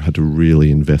 we had to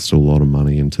really invest a lot of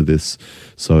money into this.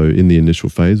 So in the initial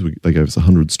phase, they gave us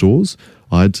 100 stores.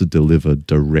 I had to deliver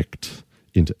direct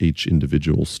into each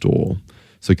individual store.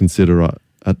 So consider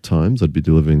at times I'd be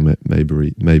delivering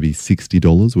maybe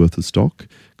 $60 worth of stock.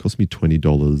 It cost me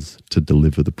 $20 to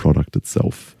deliver the product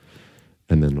itself.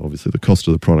 And then obviously the cost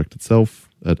of the product itself,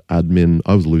 at admin,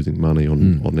 I was losing money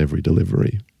on every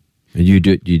delivery. And you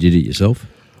did it yourself?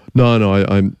 No,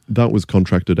 that was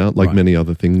contracted out like many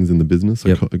other things in the business.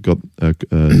 Yep. I got a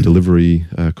delivery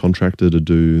contractor to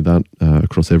do that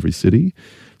across every city.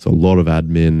 So a lot of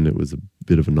admin, it was a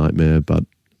bit of a nightmare, but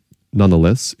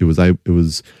nonetheless, it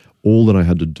was all that I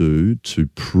had to do to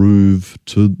prove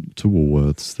to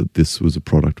Woolworths that this was a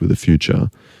product with a future.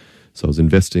 So I was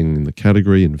investing in the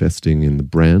category, investing in the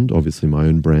brand, obviously my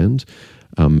own brand,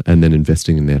 and then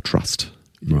investing in their trust,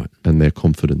 right, and their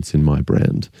confidence in my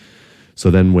brand. So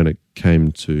then when it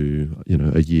came to,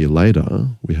 a year later,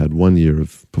 we had 1 year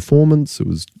of performance. It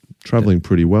was traveling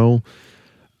pretty well.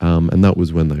 And that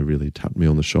was when they really tapped me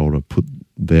on the shoulder, put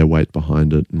their weight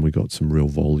behind it, and we got some real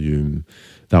volume.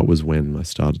 That was when I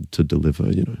started to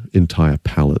deliver, entire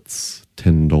pallets,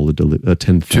 $10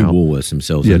 10,000 to Woolworths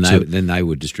themselves, Yeah, and then they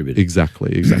would distribute it.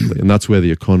 Exactly. And that's where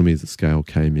the economies of scale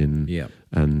came in. Yeah.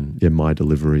 And my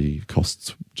delivery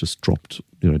costs just dropped,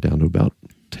 down to about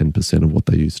 10% of what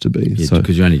they used to be. Yeah,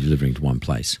 because you're only delivering to one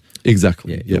place.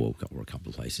 Exactly. Yeah, or a couple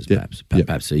of places, perhaps.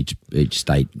 Perhaps each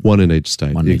state. One in each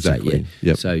state. One in each state,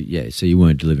 Yep. So you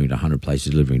weren't delivering to 100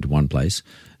 places, delivering to one place,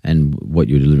 and what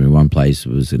you were delivering to one place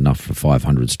was enough for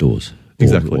 500 stores.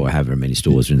 Exactly. Or however many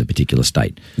stores are in the particular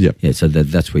state. Yep. Yeah, so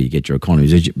that's where you get your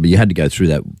economies. But you had to go through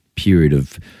that period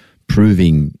of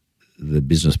proving the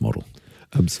business model.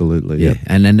 Absolutely. Yeah.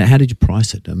 And then how did you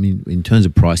price it? I mean, in terms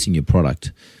of pricing your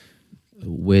product,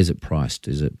 where's it priced?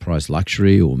 Is it priced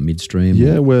luxury or midstream?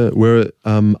 Yeah, we're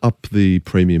up the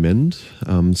premium end.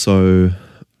 So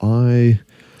the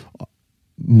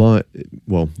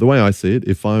way I see it,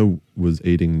 if I was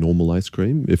eating normal ice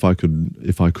cream, if I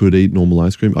could eat normal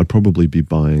ice cream, I'd probably be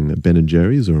buying a Ben &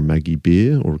 Jerry's or a Maggie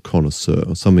beer or a Connoisseur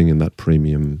or something in that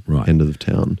premium end of the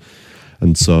town.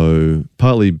 And so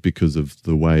partly because of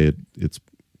the way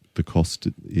the cost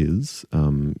is,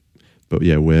 but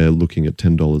yeah, we're looking at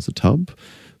 $10 a tub.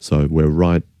 So we're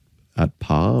right at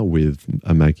par with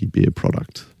a Maggie beer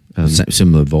product. And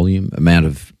similar volume, amount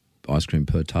of ice cream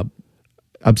per tub?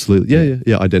 Absolutely.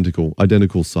 Yeah.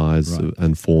 Identical size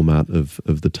and format of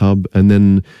the tub. And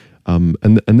then,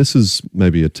 and this is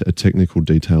maybe a technical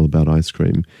detail about ice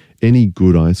cream. Any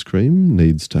good ice cream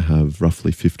needs to have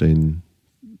roughly 15%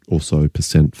 or so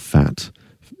fat.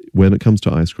 When it comes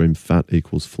to ice cream, fat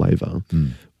equals flavor.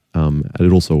 And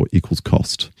it also equals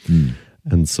cost.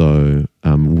 And so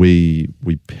we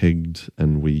pegged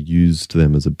and we used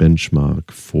them as a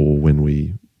benchmark for when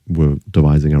we were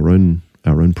devising our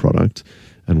own product,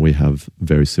 and we have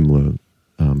very similar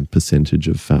percentage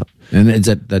of fat. And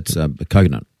that's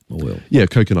coconut oil. Yeah,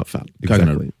 coconut fat.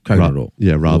 Exactly. Coconut oil.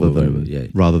 Yeah, rather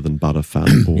than butter fat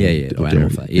or or animal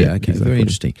fat. Yeah, okay, exactly. Very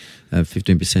interesting.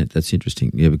 15%. That's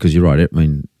interesting. Yeah, because you're right. I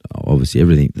mean, obviously,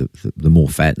 everything the more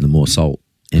fat and the more salt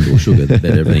and or sugar, the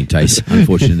better everything tastes,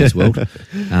 unfortunately, in this world.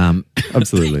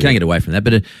 Absolutely. You can't get away from that.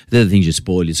 But they're the things you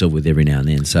spoil yourself with every now and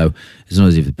then. So it's not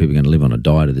as if people are going to live on a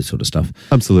diet of this sort of stuff.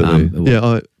 Absolutely.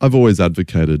 I've always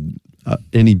advocated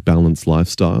any balanced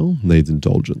lifestyle needs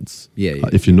indulgence. Yeah.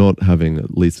 If you're not having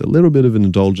at least a little bit of an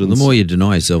indulgence. The more you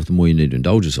deny yourself, the more you need to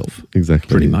indulge yourself.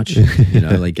 Exactly. Pretty much.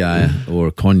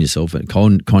 Or con yourself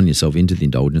into the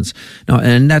indulgence. No,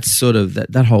 and that's sort of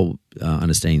that whole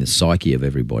understanding the psyche of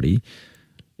everybody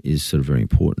is sort of very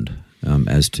important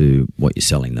as to what you're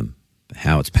selling them,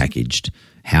 how it's packaged,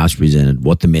 how it's presented,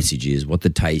 what the message is, what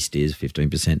the taste is,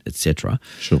 15%, etc.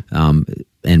 Sure.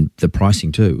 And the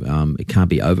pricing too. It can't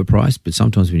be overpriced, but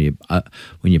sometimes when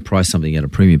you price something at a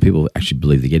premium, people actually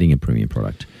believe they're getting a premium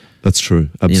product. That's true.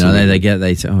 Absolutely.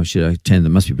 They say, oh shit, that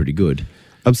must be pretty good.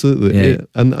 Absolutely. Yeah.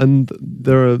 And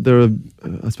there are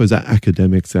I suppose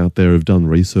academics out there have done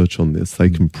research on this.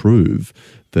 They can prove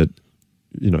that,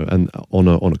 and on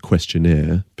a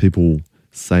questionnaire, people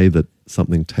say that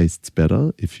something tastes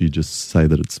better if you just say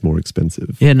that it's more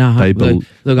expensive. Yeah, no.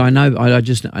 Look, I know. I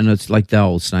know it's like the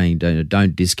old saying: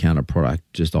 don't discount a product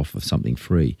just off of something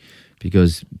free,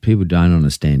 because people don't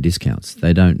understand discounts.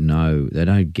 They don't know. They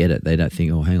don't get it. They don't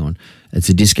think, oh, hang on, it's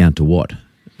a discount to what?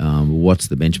 What's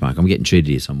the benchmark? I'm getting cheated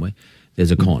here somewhere.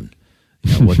 There's a con.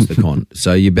 What's the con?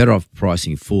 So you're better off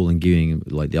pricing full and giving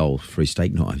like the old free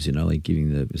steak knives, like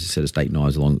giving a set of steak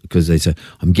knives along, because they say,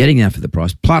 I'm getting that for the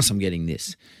price, plus I'm getting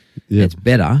this. Yeah. It's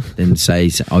better than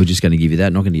say, I was just going to give you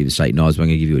that, not going to give you steak knives, but I'm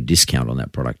going to give you a discount on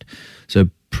that product. So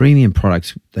premium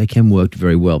products, they can work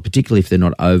very well, particularly if they're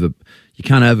not you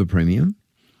can't over premium,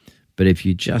 but if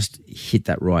you just hit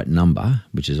that right number,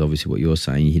 which is obviously what you're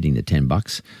saying, you're hitting the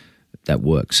 $10, that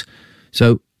works.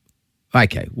 So,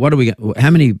 okay, what do we got? How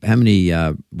many?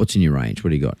 What's in your range? What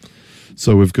do you got?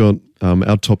 So we've got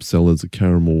our top sellers are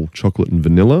caramel, chocolate, and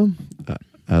vanilla,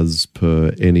 as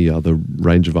per any other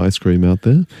range of ice cream out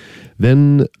there.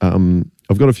 Then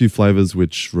I've got a few flavors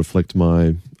which reflect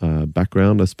my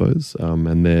background, I suppose,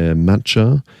 and they're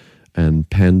matcha and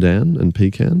pandan and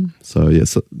pecan. So yeah,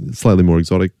 slightly more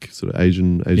exotic, sort of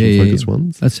Asian focused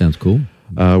ones. That sounds cool.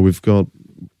 We've got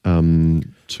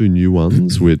two new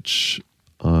ones which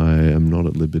I am not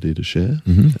at liberty to share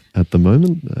Mm-hmm. at the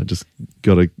moment. I just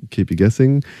got to keep you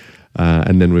guessing.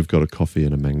 And then we've got a coffee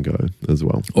and a mango as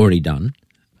well. Already done.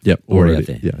 Yep, Already out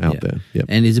there. Yeah, out there. Yep.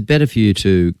 And is it better for you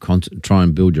to try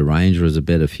and build your range, or is it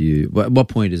better for you? At what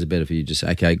point is it better for you to just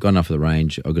say, okay, got enough of the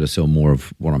range, I've got to sell more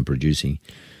of what I'm producing,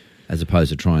 as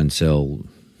opposed to try and sell,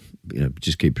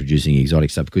 just keep producing exotic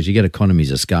stuff, because you get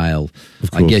economies of scale.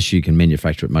 I guess you can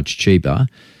manufacture it much cheaper.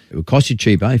 It would cost you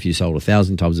cheaper if you sold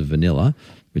 1,000 tubs of vanilla,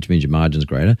 which means your margin's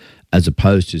greater, as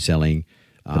opposed to selling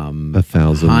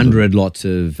 1,000, 100 lots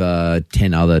of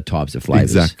 10 other types of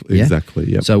flavors.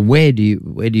 Exactly. Yep. So where do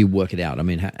you work it out? I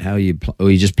mean, how are you? Or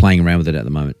are you just playing around with it at the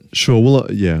moment? Sure. Well,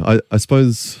 I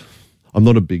suppose I'm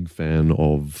not a big fan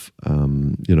of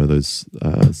those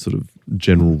sort of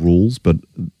general rules, but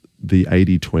the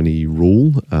 80-20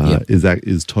 rule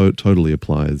totally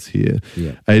applies here.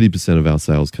 Yeah. 80% of our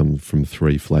sales come from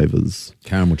 3 flavors.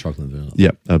 Caramel, chocolate, and vanilla.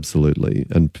 Yep, absolutely.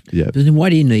 And But then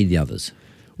why do you need the others?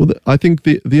 Well, I think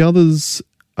the others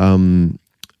are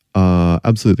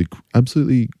absolutely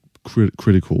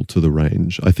critical to the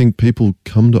range. I think people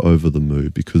come to Over the Moo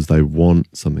because they want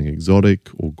something exotic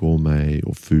or gourmet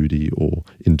or foodie or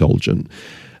indulgent.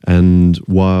 And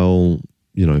while,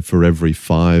 for every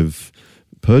 5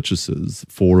 purchases,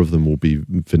 4 of them will be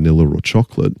vanilla or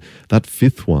chocolate, that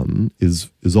 5th one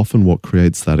is often what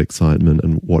creates that excitement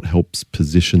and what helps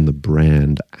position the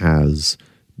brand as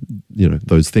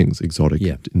those things: exotic,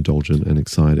 indulgent, and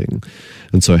exciting.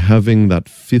 And so having that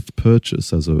 5th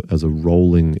purchase as a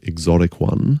rolling exotic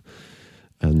one,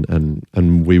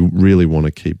 and we really want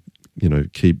to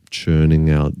keep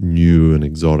churning out new and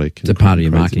exotic. It's a part of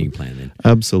your marketing plan, then.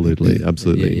 Absolutely.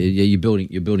 Yeah, you're building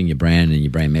your brand and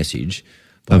your brand message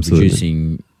by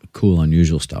producing cool,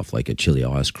 unusual stuff like a chili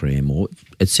ice cream or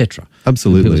etc.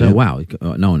 Absolutely. People say, "Wow,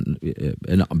 no one."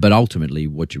 But ultimately,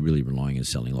 what you're really relying on is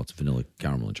selling lots of vanilla,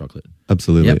 caramel, and chocolate.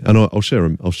 Absolutely. Yep. And I'll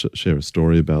share a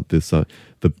story about this. The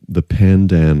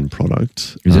Pandan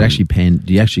product. Is it actually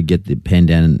Do you actually get the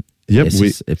Pandan? Yep,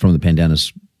 from the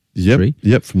Pandanus tree.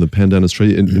 Yep, from the Pandanus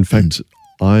tree. In fact,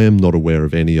 I am not aware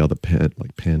of any other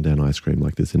Pandan ice cream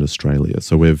like this in Australia.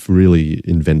 So we've really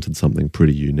invented something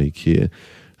pretty unique here.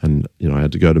 And I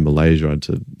had to go to Malaysia. I had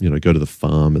to go to the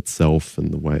farm itself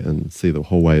and see the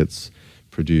whole way it's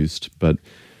produced. But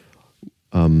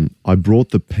I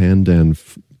brought the Pandan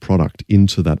product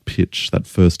into that pitch, that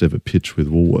first ever pitch with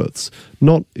Woolworths,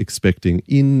 not expecting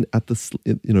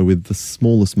with the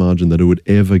smallest margin that it would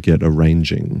ever get a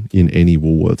ranging in any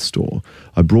Woolworths store.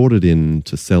 I brought it in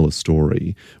to sell a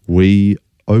story.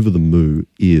 Over the Moo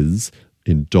is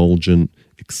indulgent,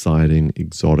 exciting,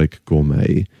 exotic,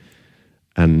 gourmet.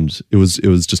 And it was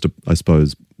just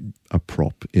a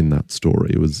prop in that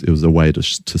story. It was a way to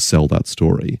sell that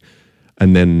story.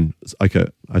 And then,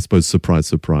 I suppose surprise,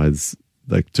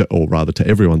 to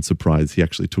everyone's surprise, he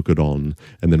actually took it on,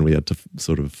 and then we had to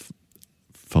sort of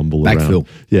fumble around.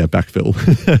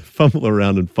 Backfill. Fumble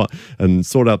around and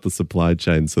sort out the supply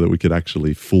chain so that we could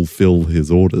actually fulfill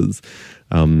his orders.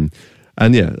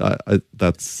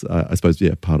 That's I suppose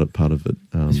part of it.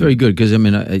 It's very good because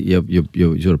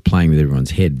you're sort of playing with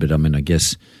everyone's head, but I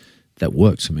guess that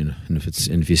works. And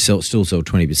if you still sell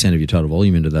 20% of your total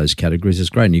volume into those categories, it's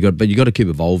great. And you got to keep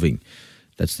evolving.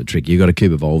 That's the trick. You got to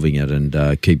keep evolving it and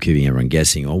keep keeping everyone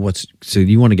guessing. So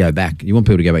you want to go back? You want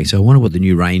people to go back and say, I wonder what the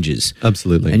new range is.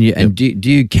 Absolutely. And do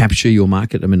you capture your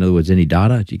market? In other words, any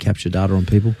data? Do you capture data on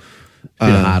people? A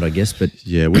bit hard, I guess, but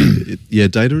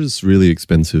data is really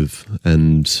expensive,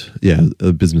 and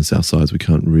a business our size, we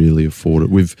can't really afford it.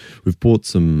 We've bought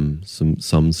some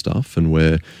stuff,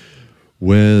 and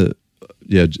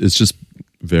it's just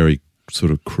very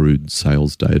sort of crude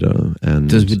sales data. And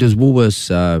does Woolworths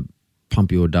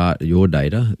pump your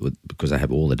data, because they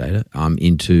have all the data,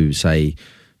 into say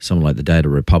someone like the Data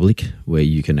Republic, where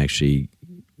they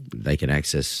can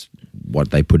access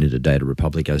what they put into Data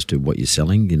Republic as to what you're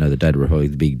selling? The Data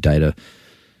Republic, the big data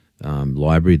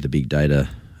library, the big data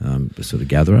sort of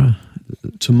gatherer.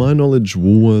 To my knowledge,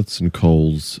 Woolworths and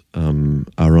Coles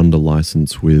are under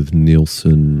license with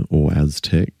Nielsen or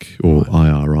Aztec or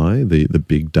IRI, the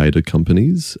big data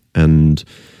companies, and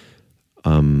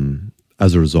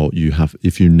as a result,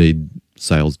 if you need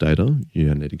sales data,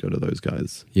 you need to go to those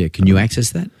guys. Yeah, can you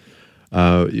access that?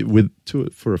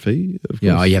 For a fee, of course.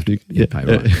 Yeah, you have to pay,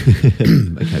 right?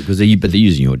 Okay, because they're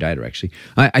using your data actually.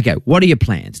 Okay, what are your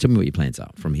plans? Tell me what your plans are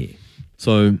from here.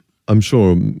 So I'm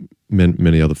sure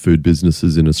many other food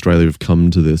businesses in Australia have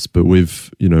come to this, but we've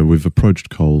approached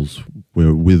Coles.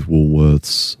 We're with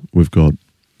Woolworths. We've got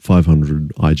 500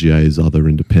 IGAs, other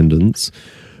independents.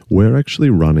 We're actually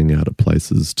running out of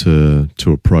places to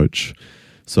approach.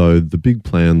 So the big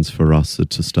plans for us are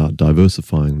to start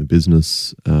diversifying the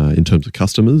business in terms of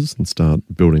customers and start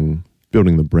building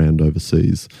the brand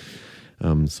overseas.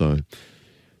 I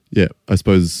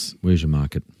suppose. Where's your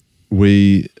market?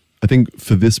 I think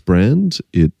for this brand,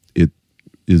 it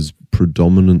is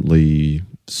predominantly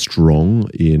strong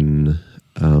in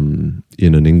an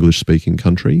English-speaking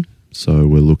country. So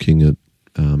we're looking at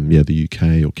the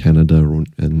UK or Canada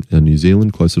and New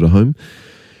Zealand closer to home.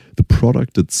 The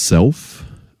product itself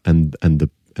and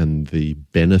the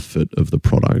benefit of the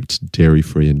product,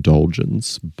 dairy-free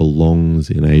indulgence, belongs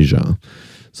in Asia.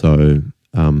 So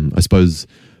I suppose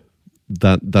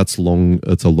that's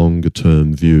it's a longer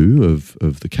term view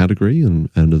of the category and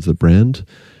of the brand.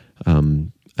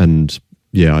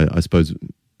 I suppose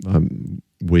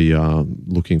we are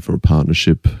looking for a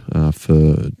partnership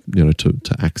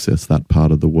to access that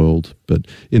part of the world. But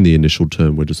in the initial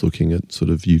term, we're just looking at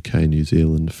sort of UK, New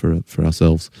Zealand for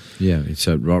ourselves. Yeah.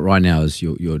 So right now is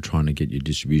you're trying to get your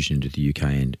distribution into the UK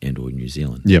and or New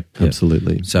Zealand. Yep.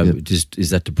 Absolutely. So is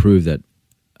that to prove that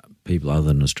people other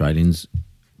than Australians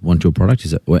want your product?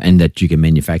 Is that, and that you can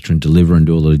manufacture and deliver and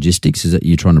do all the logistics? Is that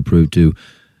you're trying to prove to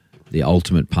the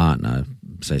ultimate partner,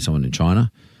 say someone in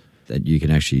China, that you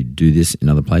can actually do this in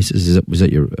other places? Was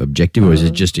that your objective, or is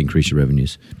it just increase your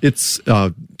revenues? It's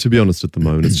to be honest, at the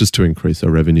moment, it's just to increase our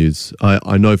revenues.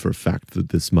 I know for a fact that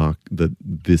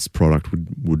this product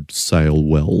would sail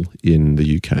well in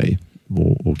the UK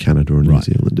or Canada or New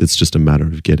Zealand. It's just a matter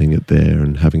of getting it there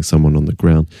and having someone on the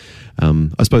ground.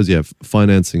 I suppose,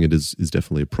 financing it is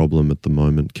definitely a problem at the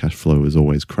moment. Cash flow is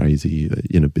always crazy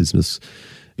in a business.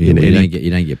 You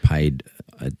don't get paid.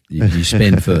 You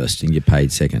spend first and get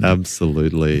paid second.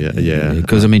 Absolutely,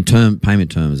 Because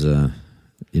payment terms are,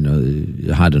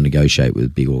 hard to negotiate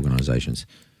with big organisations.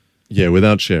 Yeah,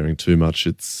 without sharing too much,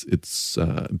 it's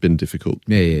been difficult.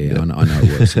 Yeah. I know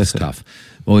it works. It's tough.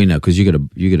 Well, because you got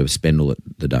to spend all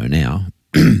the dough now,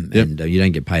 and you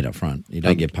don't get paid up front. You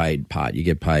don't get paid part. You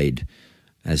get paid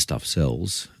as stuff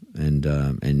sells, and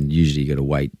usually you got to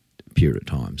wait a period of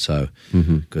time. So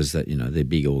because they're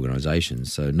big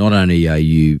organisations. So not only are they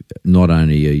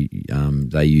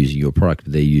using your product,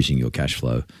 but they're using your cash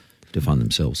flow to fund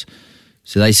themselves.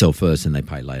 So they sell first and they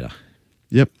pay later.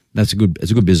 Yep. It's a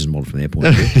good business model from their point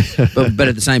of view. but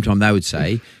at the same time, they would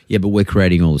say, but we're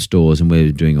creating all the stores and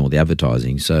we're doing all the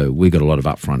advertising, so we've got a lot of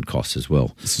upfront costs as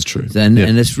well. This is true. And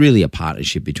it's really a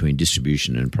partnership between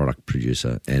distribution and product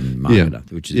producer and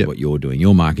marketer, which is what you're doing.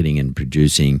 You're marketing and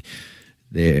producing,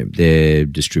 they're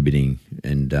distributing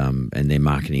and they're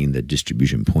marketing the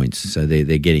distribution points. So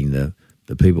they're getting the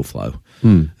people flow.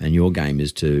 And your game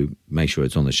is to make sure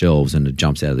it's on the shelves and it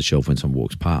jumps out of the shelf when someone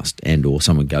walks past and or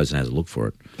someone goes and has a look for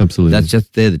it. Absolutely.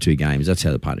 They're the two games. That's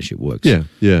how the partnership works. Yeah.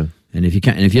 And if you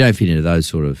don't fit into those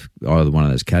sort of either one of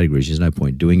those categories, there's no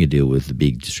point doing a deal with the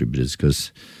big distributors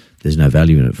because there's no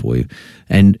value in it for you.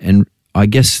 And I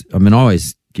guess I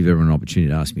always give everyone an opportunity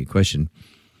to ask me a question.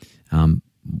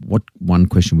 What one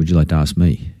question would you like to ask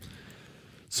me?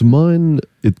 So mine,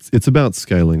 it's about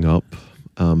scaling up.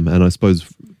 And I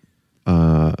suppose,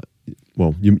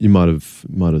 you might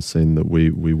have seen that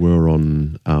we were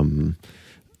on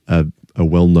a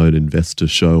well-known investor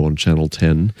show on Channel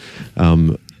 10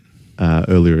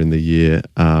 earlier in the year.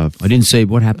 I didn't see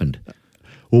what happened.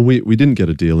 Well, we didn't get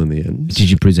a deal in the end. Did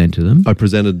you present to them? I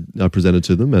presented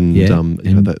to them, and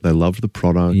they loved the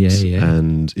product.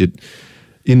 And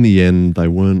in the end, they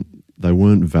weren't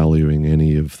valuing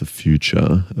any of the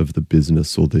future of the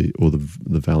business or the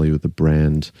value of the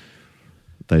brand.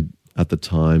 At the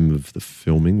time of the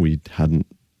filming, we hadn't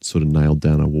sort of nailed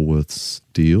down a Woolworths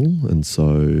deal, and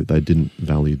so they didn't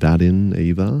value that in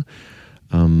either.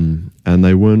 And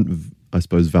they weren't, I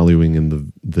suppose, valuing in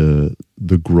the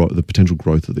potential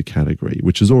growth of the category,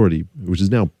 which is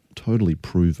now totally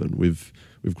proven. We've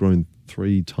grown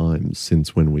 3 times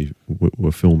since when we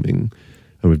were filming.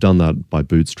 And we've done that by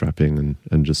bootstrapping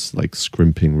and just like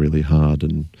scrimping really hard,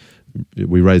 and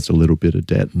we raised a little bit of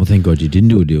debt. Well, thank God you didn't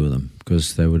do a deal with them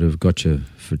because they would have got you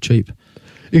for cheap.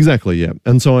 Exactly, yeah.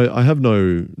 And so I have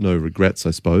no regrets,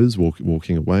 I suppose,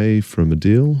 walking away from a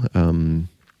deal.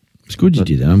 It's good you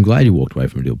did that. I'm glad you walked away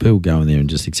from a deal. People go in there and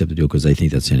just accept a deal because they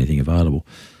think that's the only thing available.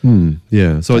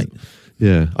 Yeah. So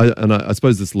I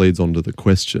suppose this leads on to the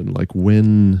question, like,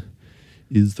 when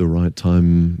is the right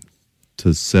time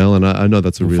to sell? And I know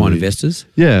that's find investors.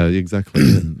 Yeah, exactly.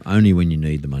 Only when you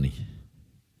need the money.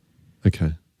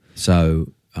 Okay.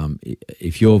 So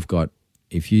if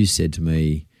you said to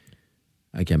me,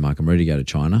 okay, Mark, I'm ready to go to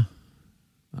China,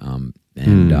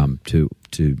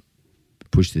 to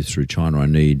push this through China, I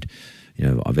need,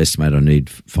 I've estimated I need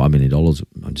 $5 million.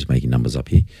 I'm just making numbers up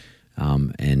here,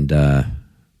 and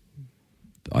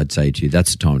I'd say to you,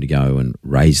 that's the time to go and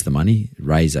raise the money,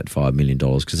 raise that $5 million,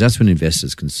 because that's when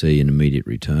investors can see an immediate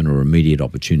return or immediate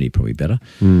opportunity, probably better.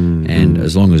 And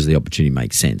as long as the opportunity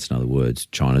makes sense, in other words,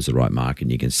 China's the right market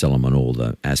and you can sell them on all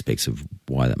the aspects of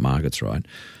why that market's right.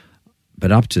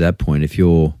 But up to that point, if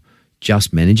you're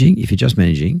just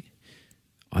managing,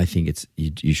 I think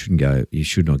you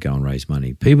should not go and raise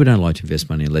money. People don't like to invest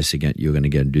money unless you're going to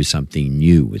go and do something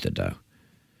new with the dough.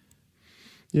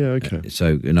 Yeah, okay.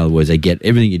 So, in other words, they get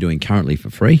everything you're doing currently for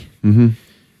free, and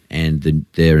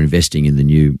they're investing in the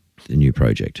new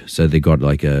project. So they got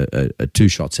like a two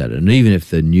shots at it. And even if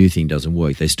the new thing doesn't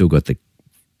work, they still got the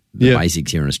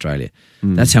basics here in Australia.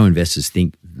 That's how investors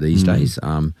think these days.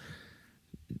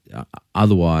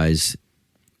 Otherwise,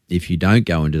 if you don't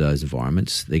go into those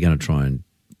environments, they're going to try and,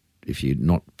 if you're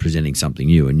not presenting something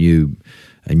new, a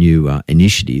new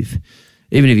initiative,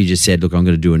 even if you just said, look, I'm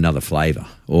going to do another flavour,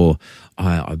 or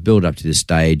I build up to this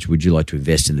stage, would you like to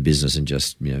invest in the business and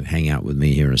just hang out with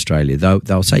me here in Australia?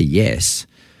 They'll say yes,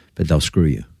 but they'll screw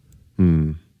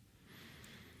you.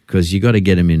 Because you got to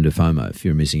get them into FOMO, if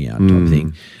you're missing out type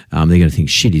thing. They're going to think,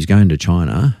 shit, he's going to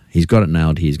China. He's got it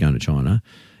nailed, he's going to China.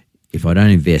 If I don't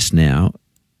invest now,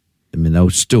 I mean, they'll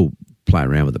still play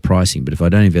around with the pricing, but if I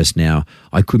don't invest now,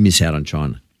 I could miss out on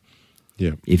China.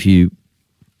 Yeah.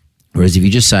 Whereas if you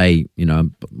just say,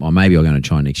 well, maybe I'll go to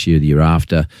China next year, the year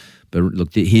after, but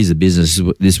look, here's the business,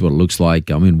 this is what it looks like.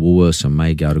 I'm in Woolworths, I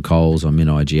may go to Coles, I'm in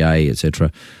IGA,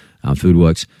 etc.,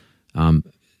 Foodworks.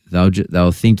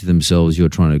 They'll think to themselves, you're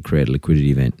trying to create a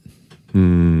liquidity event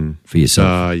for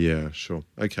yourself. Yeah, sure.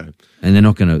 Okay. And they're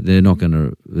not going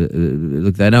to,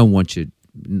 look, they don't want you,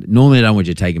 normally they don't want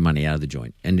you taking money out of the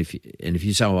joint. And if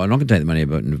you say, well, I'm not going to take the money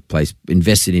out of the place,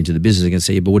 invest it into the business, they're going to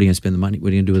say, but what are you going to spend the money?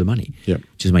 What are you going to do with the money? Yeah.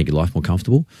 Just make your life more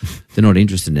comfortable. They're not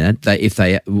interested in that.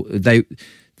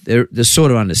 They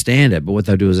sort of understand it, but what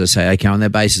they'll do is they say, okay, on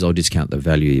that basis, I'll discount the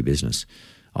value of your business.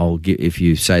 If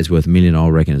you say it's worth $1 million,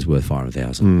 I'll reckon it's worth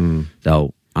 500,000.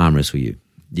 They'll arm wrestle you.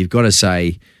 You've got to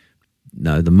say,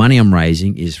 no, the money I'm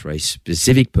raising is for a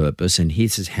specific purpose, and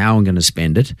this is how I'm going to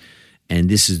spend it, and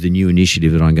this is the new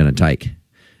initiative that I'm going to take.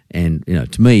 And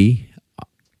to me,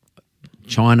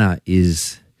 China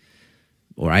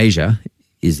or Asia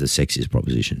is the sexiest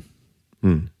proposition.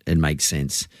 It makes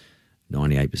sense.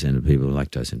 98% of people are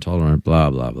lactose intolerant, blah,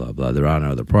 blah, blah, blah. There are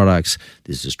no other products.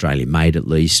 This is Australian-made at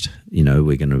least.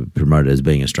 We're going to promote it as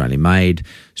being Australian-made.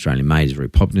 Australian-made is very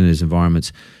popular in these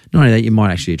environments. Not only that, you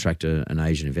might actually attract an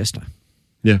Asian investor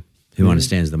who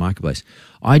understands the marketplace.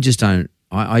 I just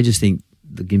think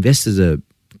the investors are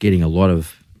getting a lot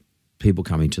of people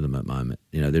coming to them at the moment.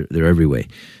 They're everywhere.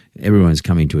 Everyone's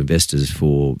coming to investors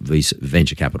for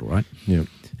venture capital, right? Yeah.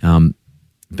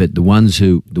 But the ones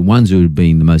who have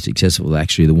been the most successful are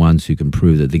actually the ones who can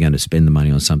prove that they're going to spend the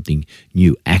money on something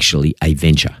new, actually a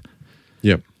venture.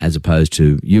 Yep. As opposed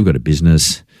to, you've got a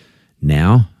business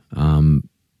now.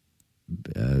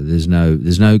 There's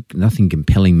nothing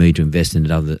compelling me to invest in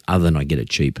it other than I get it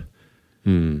cheap.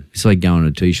 It's like going to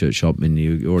a T-shirt shop and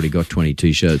you already got 20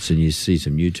 T-shirts and you see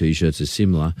some new T-shirts that's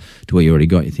similar to what you already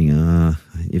got. You think,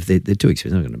 if they're too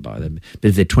expensive, I'm not going to buy them. But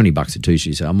if they're $20 a T-shirt,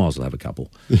 you say, I might as well have a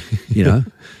couple.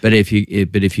 But if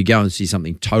you go and see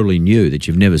something totally new that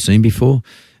you've never seen before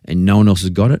and no one else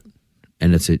has got it,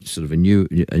 and it's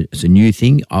a new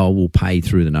thing, I will pay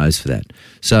through the nose for that.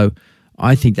 So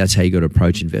I think that's how you got to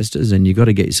approach investors, and you got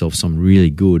to get yourself someone really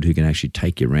good who can actually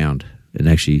take you around and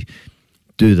actually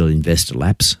do the investor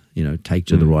laps, take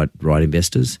to the right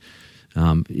investors.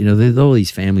 There's all these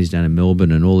families down in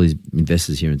Melbourne and all these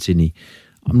investors here in Sydney.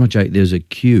 I'm not joking. There's a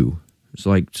queue. It's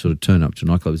like sort of turn up to a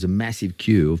nightclub. There's a massive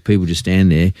queue of people just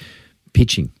stand there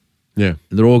pitching. Yeah.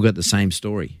 They're all got the same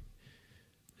story.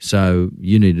 So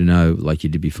you need to know, like you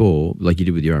did before, like you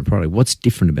did with your own product, what's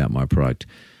different about my product?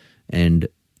 And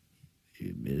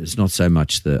it's not so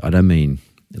much I don't mean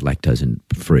lactose and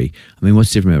free. I mean,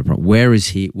 what's different about my product?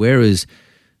 Where is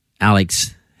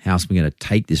Alex Houseman going to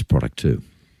take this product to?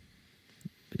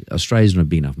 Australia's not a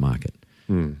big enough market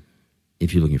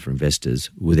if you're looking for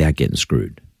investors without getting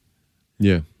screwed.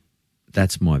 Yeah.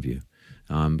 That's my view.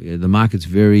 The market's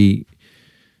very,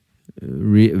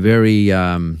 very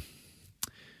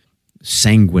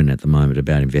sanguine at the moment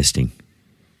about investing.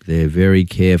 They're very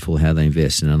careful how they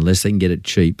invest, and unless they can get it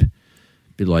cheap, a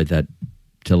bit like that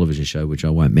television show, which I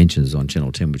won't mention, is on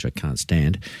Channel 10, which I can't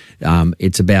stand.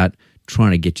 It's about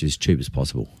trying to get you as cheap as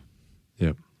possible.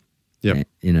 Yep. Yep.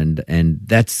 And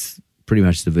that's pretty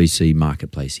much the VC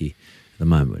marketplace here at the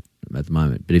moment.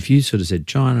 But if you sort of said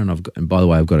China, and by the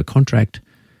way, I've got a contract,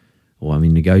 or I'm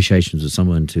in negotiations with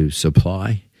someone to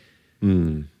supply,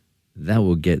 that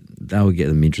will get that will get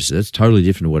them interested. That's totally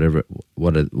different to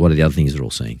what are the other things they're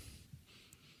all seeing.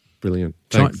 Brilliant.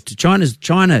 Thanks.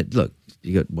 China. Look,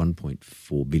 you got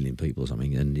 1.4 billion people or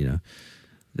something, and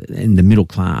in the middle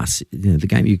class, the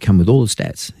game, you come with all the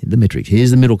stats, the metrics.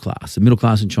 Here's the middle class. The middle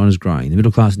class in China is growing. The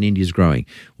middle class in India is growing.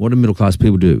 What do middle class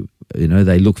people do?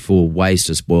 They look for ways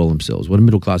to spoil themselves. What do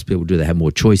middle class people do? They have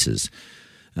more choices.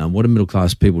 What do middle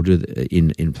class people do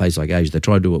in places like Asia? They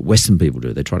try to do what Western people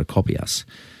do. They try to copy us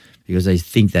because they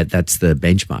think that that's the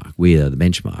benchmark. We are the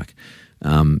benchmark.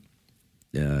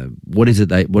 What is it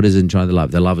in China they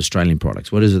love? They love Australian products.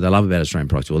 What is it they love about Australian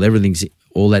products? Well,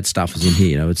 all that stuff is in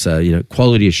here. It's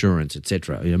quality assurance,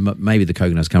 etc. Maybe the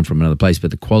coconuts come from another place,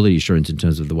 but the quality assurance in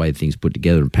terms of the way things put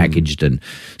together and packaged and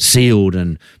sealed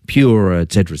and pure,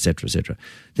 etc., etc., etc.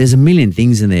 There's a million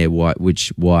things in there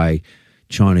why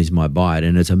Chinese might buy it,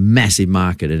 and it's a massive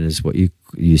market, and it's what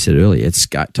you said earlier. It's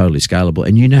totally scalable,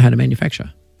 and you know how to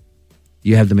manufacture.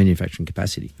 You have the manufacturing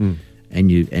capacity. And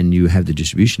you have the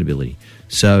distribution ability.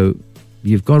 So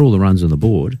you've got all the runs on the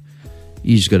board.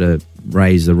 You just got to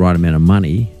raise the right amount of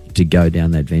money to go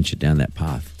down that venture, down that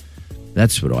path.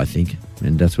 That's what I think,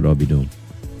 and that's what I'll be doing.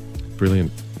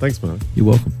 Brilliant. Thanks, Mark. You're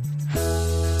welcome.